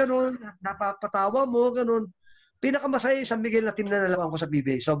player, ganun, napapatawa mo, ganun. Pinakamasaya yung San Miguel na team na nalawan ko sa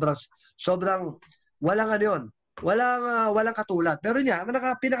PBA. Sobrang, walang ano yun. Walang katulad. Pero niya,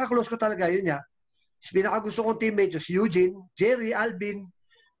 pinaka-close ko talaga, yun niya. Pinaka-gusto kong teammate, si Eugene, Jerry, Alvin,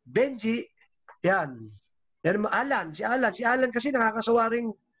 Benji, yan. Alan. Si Alan kasi nakakasawaring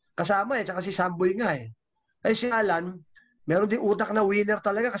kasama tsaka si Samboy nga eh. Ay si Alan, meron din utak na winner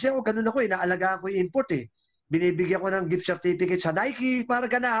talaga kasi ako ganun ako naalagaan ko yung import eh. Binibigyan ko ng gift certificate sa Nike para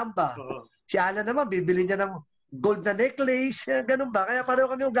ganahan ba. Si Alan naman, bibili niya ng gold na necklace, ganun ba? Kaya pareho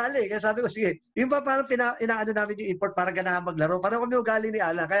kami ugali. Kaya sabi ko, sige, yung pa parang inaano namin yung import para ganahan maglaro. Pareho kami ugali ni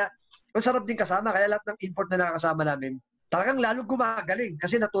Alan. Kaya masarap din kasama. Kaya lahat ng import na nakakasama namin, talagang lalo gumagaling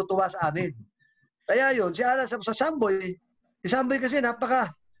kasi natutuwa sa amin. Kaya yun, si Alan sa Samboy, si Samboy kasi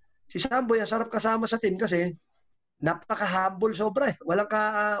si Samboy ang sarap kasama sa team kasi napaka-humble sobra eh.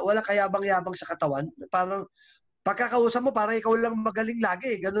 Walang kayabang-yabang sa katawan. Parang pagkakausap mo, parang ikaw lang magaling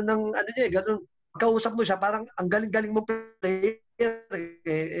lagi. Ganun ang ano niya eh, ganun. Pagkausap mo siya, parang ang galing-galing mong player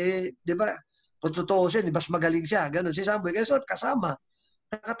di ba? Kung totoo siya, mas magaling siya. Ganun si Samboy. Kaya sarap kasama.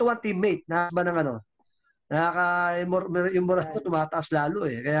 Nakakatuwang teammate na ba ng ano? Yung moral mo tumataas lalo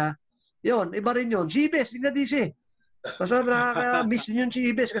eh. Kaya yun, iba rin yun. Si Ibes, tingnan din si. Masarap nakaka-miss din yun si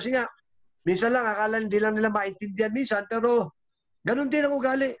Ibes kasi nga, minsan lang, akala hindi lang nila maintindihan minsan, pero ganun din ang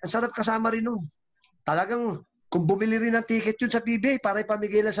ugali. Ang sarap kasama rin nun. Talagang, kung bumili rin ng ticket yun sa PBA para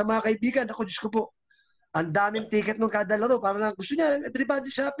ipamigay lang sa mga kaibigan, ako, Diyos ko po, ang daming ticket nung kada laro. Para lang gusto niya,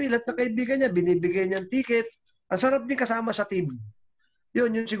 everybody happy, lahat ng kaibigan niya, binibigay niya ng ticket. Ang sarap din kasama sa team.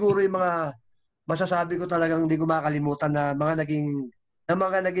 Yun siguro yung mga masasabi ko talagang hindi ko makalimutan na mga naging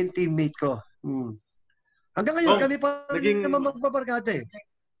teammate ko. Hanggang ngayon, kami pa rin naman magbabarkada eh.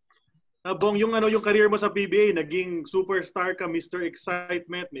 Bong, yung career mo sa PBA, naging superstar ka, Mr.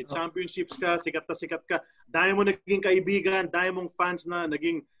 Excitement, may championships ka, sikat ka. Dahil mo naging kaibigan, dahil mong fans na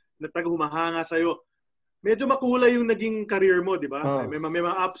naging humahanga sa'yo. Medyo makulay yung naging career mo, di ba? May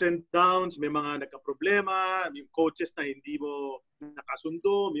mga ups and downs, may mga nagka-problema, yung coaches na hindi mo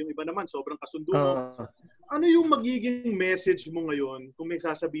nakasundo, yung iba naman sobrang kasundo mo. Ano yung magiging message mo ngayon kung may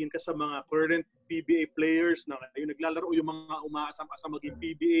sasabihin ka sa mga current PBA players na ngayon naglalaro o yung mga umaasam-asam maging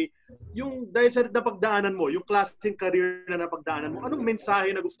PBA, yung dahil sa napagdaanan mo, yung klaseng career na napagdaanan mo, anong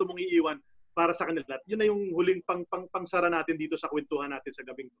mensahe na gusto mong iiwan para sa kanila? Yun na yung huling pangsara natin dito sa kwentuhan natin sa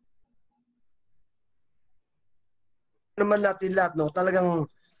gabing to. Naman natin lahat, no? Talagang,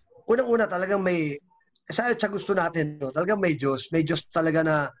 unang-una talagang may, sa gusto natin, no? Talagang may Diyos talaga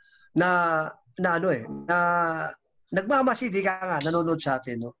na nagmamasidi ka nga, nanonood sa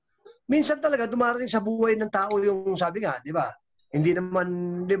atin, no? Minsan talaga dumarating sa buhay ng tao yung sabi nga, di ba? Hindi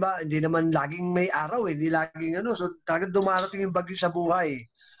naman laging may araw eh, hindi laging so talagang dumarating yung bagyo sa buhay.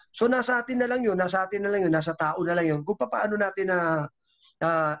 So nasa atin na lang yun, nasa tao na lang yun, kung paano natin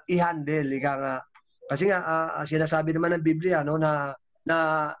i-handle, ika nga. Kasi nga, sinasabi naman ng Biblia, no, na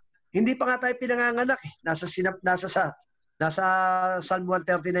hindi pa nga tayo pinanganganak eh. Nasa Psalm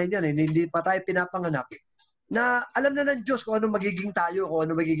 139 yan eh, hindi pa tayo pinapanganak. Na alam na ng Diyos kung ano magiging tayo, kung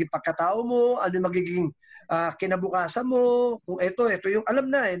ano magiging pagkatao mo, ano magiging kinabukasan mo, kung ito yung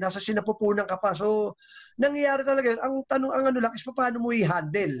alam na eh, nasa sinapupunan ka pa. So, nangyayari talaga yun. Ang tanong, ang lang is paano mo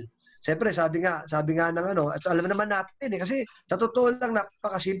i-handle? Siyempre, sabi nga ng at alam naman natin eh, kasi sa totoo lang,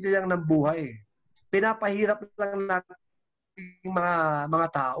 napakasimple lang ng buhay eh. Pinapahirap lang natin yung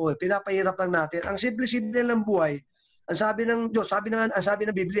mga tao eh. Pinapahirap lang natin. Ang simple-simple ng buhay, ang sabi ng Diyos, sabi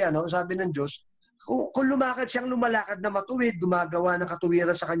ng Biblia, no? Sabi ng Diyos, kung lumalakad na matuwid, gumagawa ng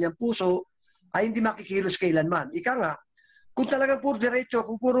katuwiran sa kanyang puso, ay hindi makikilos kailanman. Ika nga, kung talagang puro diretso,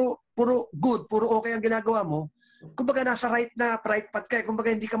 kung puro good, puro okay ang ginagawa mo, kumbaga nasa right path ka,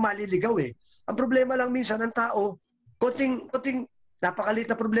 kumbaga hindi ka maliligaw eh. Ang problema lang minsan ng tao, konting napakaliit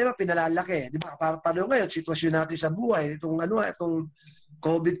na problema, pinalalaki. Di ba? Paano ngayon, sitwasyon natin sa buhay, itong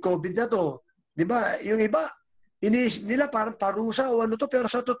COVID na to. Di ba? Yung iba, iniisip nila parang parusa o pero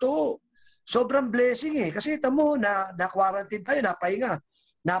sa totoo, sobrang blessing eh. Kasi tamo na-quarantine tayo, napahinga.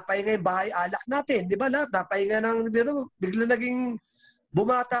 Napahinga yung bahay alak natin. Di ba? Napahinga bigla naging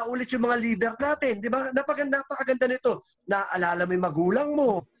bumata ulit yung mga liver natin. Di ba? Napakaganda nito. Naalala mo yung magulang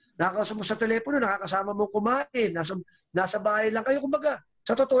mo. Nakakasama mo sa telepono, nakakasama mo kumain. Nasa bahay lang kayo. Kumbaga,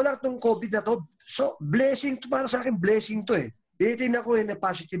 sa totoo lang, itong COVID na to, so, blessing to, para sa akin, blessing to eh. Tinitingnan ko in a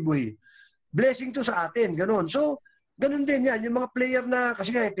positive way. Blessing to sa atin, ganun. So, ganun din yan. Yung mga player na,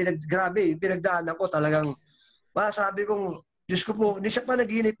 kasi nga, pinagdaanan ko talagang, sabi kong, Diyos ko po, hindi siya pa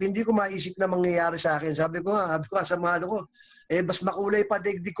nag-iinip, hindi ko maisip na mangyayari sa akin. Sabi ko sa mga ko, mas makulay pa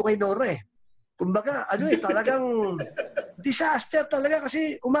digdig ko kay Nora eh. Kumbaga, talagang disaster talaga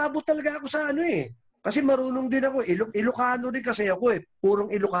kasi umabot talaga ako sa Kasi marunong din ako, Ilocano din kasi ako Purong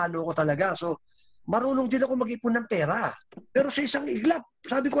Ilocano ako talaga. So, marunong din ako mag-ipon ng pera. Pero sa isang iglap,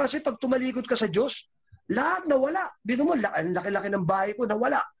 sabi ko kasi pag tumalikod ka sa Diyos, lahat nawala. Bino mo, ang laki-laki ng bahay ko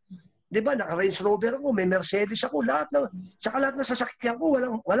nawala. Diba, naka-Range Rover ako, may Mercedes ako, saka lahat ng sasakyan ko,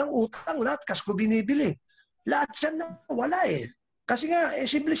 walang utang, lahat, kasko binibili. Lahat siya nawala Kasi nga,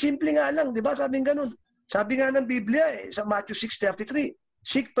 simple-simple nga lang, diba, sabi nga ng Biblia sa Matthew 6:33,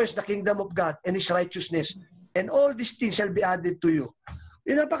 seek first the kingdom of God and His righteousness, and all these things shall be added to you.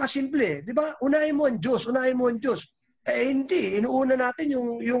 Yun napakasimple, di ba? Unahin mo ang Diyos. Hindi. Inuuna natin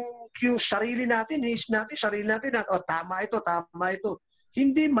yung sarili natin, sarili natin, tama ito.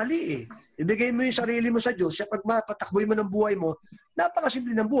 Hindi, mali Ibigay mo yung sarili mo sa Diyos, pag patakboy mo ng buhay mo,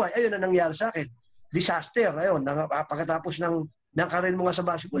 napakasimple ng buhay. Ayun ang nangyari sa akin. Disaster, ayun. Pagkatapos ng karir mo nga sa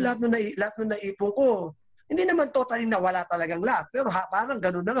basketball, lahat ng naipon ko, hindi naman totally nawala talagang lahat. Pero parang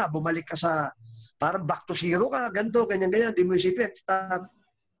ganun na nga, bumalik ka sa, parang back to zero ka, ganito, ganyan, di mo isipin.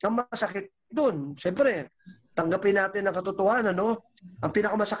 Ang masakit doon, siyempre, tanggapin natin ang katotohanan, Ang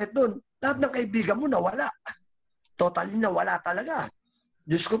pinakamasakit doon, lahat ng kaibigan mo nawala. Totally nawala talaga.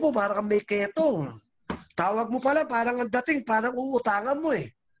 Diyos ko po, parang may ketong. Tawag mo pala, parang ang dating, parang uutangan mo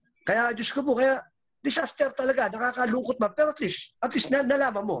Kaya, Diyos ko po, disaster talaga, nakakalungkot man. Pero at least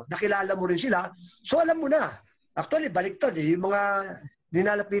nalaman mo, nakilala mo rin sila. So alam mo na. Actually, baliktad yung mga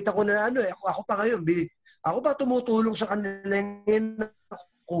ninalapitan ko na ako pa ngayon, ako pa tumutulong sa kanila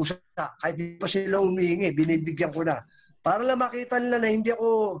kusa. Kahit di pa sila humingi, binibigyan ko na. Para lang makita nila na hindi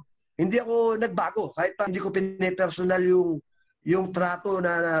ako nagbago. Kahit pa hindi ko pinipersonal yung trato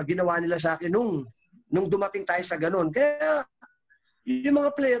na ginawa nila sa akin nung dumating tayo sa ganun. Kaya yung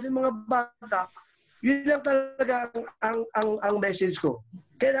mga player, yung mga bata, yun lang talaga ang message ko.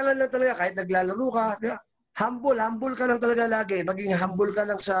 Kailangan lang talaga kahit naglalaro ka, humble ka lang talaga lagi. Maging humble ka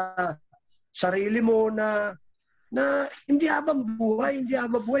lang sa sarili mo na hindi habang buhay,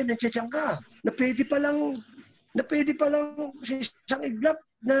 nandiyan ka. Na pwede pa lang sa isang iglap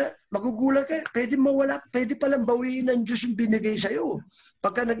na magugulat ka, pwede mawala, pwede pa lang bawiin ng Diyos yung binigay sa'yo.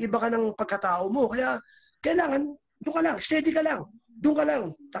 Pagka nag-iba ka ng pagkatao mo. Kaya kailangan, doon ka lang, steady ka lang. Doon ka lang.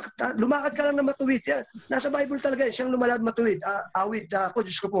 Lumakad ka lang na matuwid. Yan. Nasa Bible talaga siyang lumalad matuwid. Awid ako,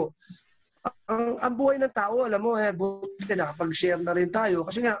 Diyos ko po. Ang buhay ng tao, alam mo, buti nakapag-share na rin tayo.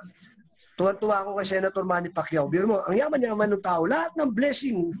 Kasi nga, tuwan-tuwa ako kay Senator Manny Pacquiao. Biro mo, ang yaman-yaman ng tao, lahat ng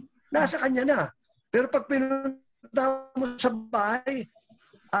blessing, nasa kanya na. Pero pag pinunta mo sa bahay,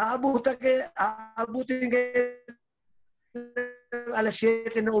 aabutin kayo alas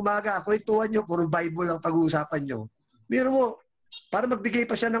 7 ng umaga. Kwentuhan nyo, puro Bible ang pag-uusapan nyo. Biro mo, para magbigay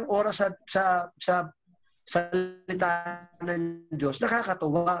pa siya ng oras sa salita ng Diyos,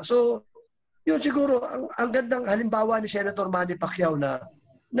 nakakatuwa. So, yun siguro, ang gandang halimbawa ni Senator Manny Pacquiao na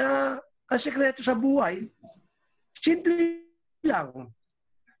ang sekreto sa buhay, simple lang.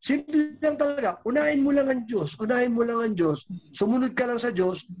 Simple lang talaga. Unahin mo lang ang Diyos. Sumunod ka lang sa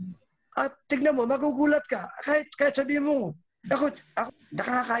Diyos. At tignan mo, magugulat ka. Kahit sabihin mo, ako,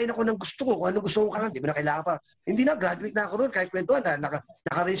 nakakakain ako ng gusto ko. Kung ano gusto ko ka, hindi mo na kailangan pa. Hindi na, graduate na ako ron. Kahit kwentuhan na,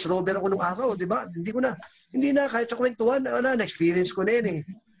 naka-Range Rover ako nung araw, di ba? Hindi na, kahit sa kwentuhan, na-experience ko na yun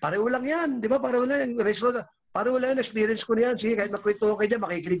Pareho lang yan, di ba? Pareho lang yung Range Rover. Pareho lang yung experience ko na yan. Sige, kahit magkwentuhan kayo dyan,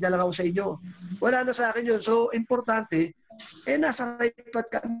 makikinig na lang ako sa inyo. Wala na sa akin yun. So, importante, nasa ripat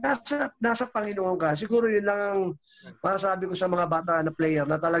ka, nasa Panginoon ka. Siguro yun lang ang masasabi ko sa mga bata na player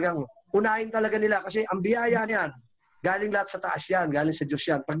na talagang unahin talaga nila kasi ang biyaya niyan, galing lahat sa taas yan, galing sa Diyos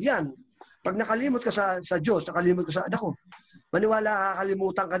yan. Pag nakalimot ka sa Diyos, nakalimot ka sa anak ko, maniwala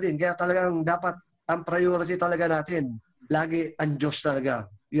kakalimutan ka din. Kaya talagang dapat ang priority talaga natin, lagi ang Diyos talaga.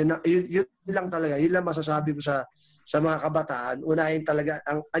 Yun lang talaga. Yun lang masasabi ko sa mga kabataan. Unahin talaga,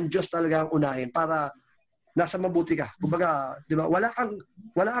 ang Diyos talaga ang unahin para nasa mabuti ka. Kumbaga, di ba? Wala kang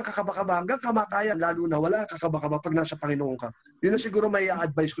kakabakaba hanggang kamatayan, lalo na wala kang kakabakaba pag nasa Panginoon ka. Yun ang siguro may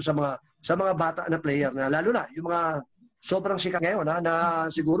advice ko sa mga bata na player na lalo na yung mga sobrang sikat ngayon na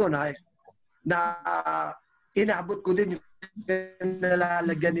siguro na inabot ko din yung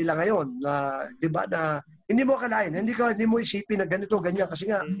nalalagyan nila ngayon na di ba na hindi mo akalain, hindi mo isipin na ganito ganyan kasi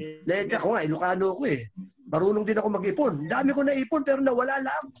nga lahat ako nga Ilocano ako marunong din ako mag-ipon. Dami ko naipon pero nawala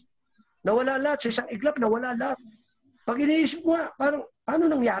lahat sa isang iglap, nawala lahat. Pag iniisip ko nga, parang paano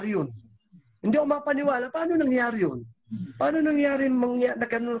nangyari yun? Hindi ako mapaniwala, paano nangyari yun? Paano nangyari na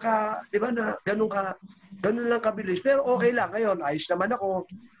ganun ka, di ba, na ganun lang kabilis. Pero okay lang, ngayon, ayos naman ako.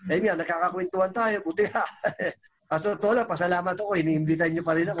 Ayun nga, nakakakwentuhan tayo, buti ha. At totoo lang, pasalamat ako, iniimbitan niyo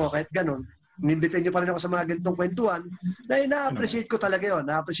pa rin ako, kahit ganun. nimbitin nyo pa rin ako sa mga ganitong kwentuhan, na na-appreciate ko talaga yun.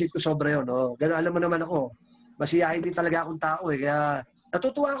 Na-appreciate ko sobra yun. No? Ganun, alam mo naman ako, masiyahin din talaga akong tao eh. Kaya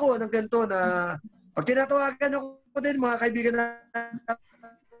natutuwa ako ng ganito na pag tinatawagan ako din, mga kaibigan na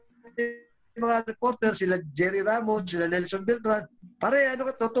mga reporter, sila Jerry Ramos, sila Nelson Beltran, pare,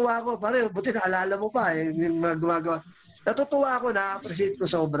 tutuwa ako, pare, buti naalala mo pa eh, yung mga gumagawa. Natutuwa ako, na-appreciate ko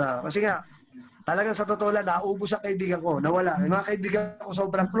sobra. Kasi nga, talagang sa totoo lang, naubos ang kaibigan ko, nawala. Yung mga kaibigan ko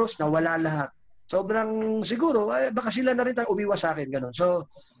sobrang close, nawala lahat. Sobrang siguro, baka sila na rin umiwas sa akin, gano'n. So,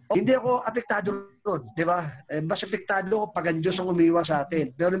 hindi ako apektado doon, di ba? Mas apektado ako pag ang Diyos ang umiwas sa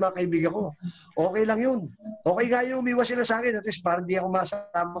atin. Pero yung mga kaibigan ko, okay lang yun. Okay nga yung umiwas sila sa akin, at least parang di ako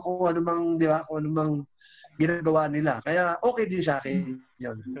masama kung anumang, di ba, kung anumang ginagawa nila. Kaya okay din sa akin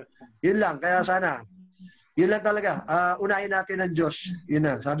yun. Yun lang, kaya sana, yun lang talaga. Unahin natin ang Diyos. Yun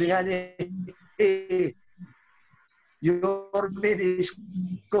na. Sabi nga ni, your ministry,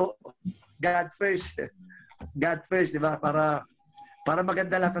 God first. God first, di ba? Para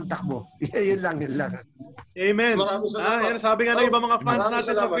maganda lahat ng takbo. Yun lang. Amen. Yan, sabi nga ng iba mga fans natin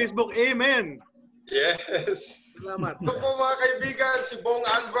sa salamat. Facebook, Amen. Yes. Salamat. Ito po mga kaibigan, si Bong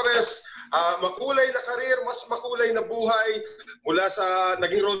Alvarez, makulay na karir, mas makulay na buhay mula sa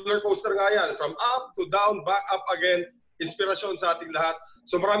naging roller coaster nga yan. From up to down, back up again. Inspirasyon sa ating lahat.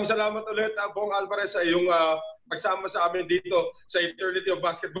 So maraming salamat ulit, Bong Alvarez, sa iyong pagsama sa amin dito sa Eternity of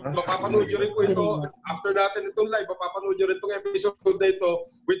Basketball. Mapapanood nyo rin po ito. After natin itong live, mapapanood nyo rin itong episode na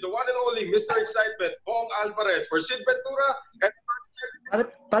ito with the one and only Mr. Excitement, Bong Alvarez. For Sid Ventura and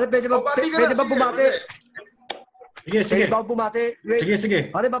Pare, pwede ba bumati? Sige. Pwede ba bumati?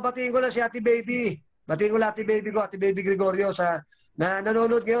 Sige. Pare, babatiin ko na si Ate Baby. Batiin ko lang Ate Baby ko, Ate Baby Gregorio na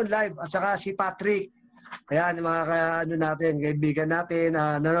nanonood ngayon live. At saka si Patrick. Ayan, mga kaibigan natin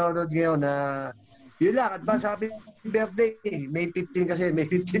nanonood ngayon yun lang, advance happy birthday. May 15 kasi, may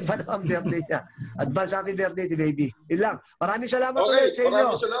 15 pa naman birthday niya. Advance happy birthday to Baby. Yun lang. Maraming salamat ulit sa inyo.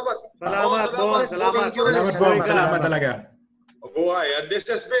 Maraming salamat. Salamat, Bong. Salamat. Salamat talaga. Buhay. And this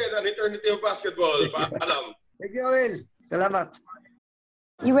has been an Eternity of Basketball. Paalam. Thank you, Will. Salamat.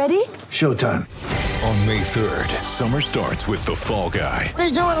 You ready? Showtime. On May 3rd, summer starts with The Fall Guy.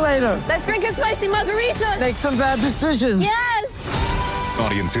 Let's do it later. Let's drink a spicy margarita. Make some bad decisions. Yes!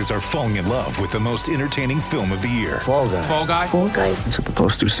 Audiences are falling in love with the most entertaining film of the year. Fall Guy. Fall Guy? Fall guy. That's what the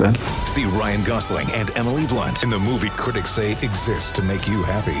poster said. See Ryan Gosling and Emily Blunt in the movie critics say exists to make you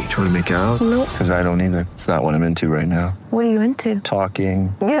happy. Trying to make it out? Nope. Because I don't either. It's not what I'm into right now. What are you into?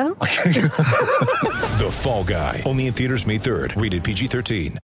 Talking. Yeah. The Fall Guy. Only in theaters May 3rd. Rated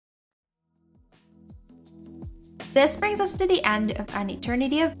PG-13. This brings us to the end of an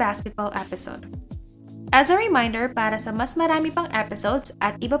Eternity of Basketball episode. As a reminder, para sa mas marami pang episodes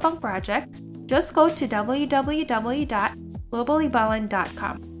at iba pang projects, just go to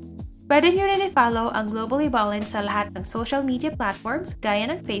www.globallyballin.com. Pwede nyo rin i-follow ang Globally Ballin sa lahat ng social media platforms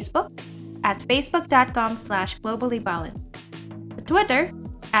gaya ng Facebook at facebook.com/globallyballin, sa Twitter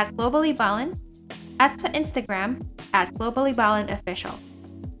 @globallyballin, at sa Instagram @globallyballinofficial.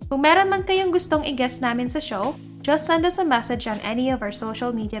 Kung meron man kayong gustong i-guest namin sa show, just send us a message on any of our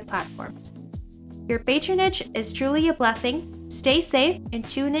social media platforms. Your patronage is truly a blessing. Stay safe and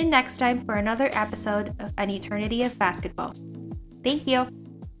tune in next time for another episode of An Eternity of Basketball. Thank you.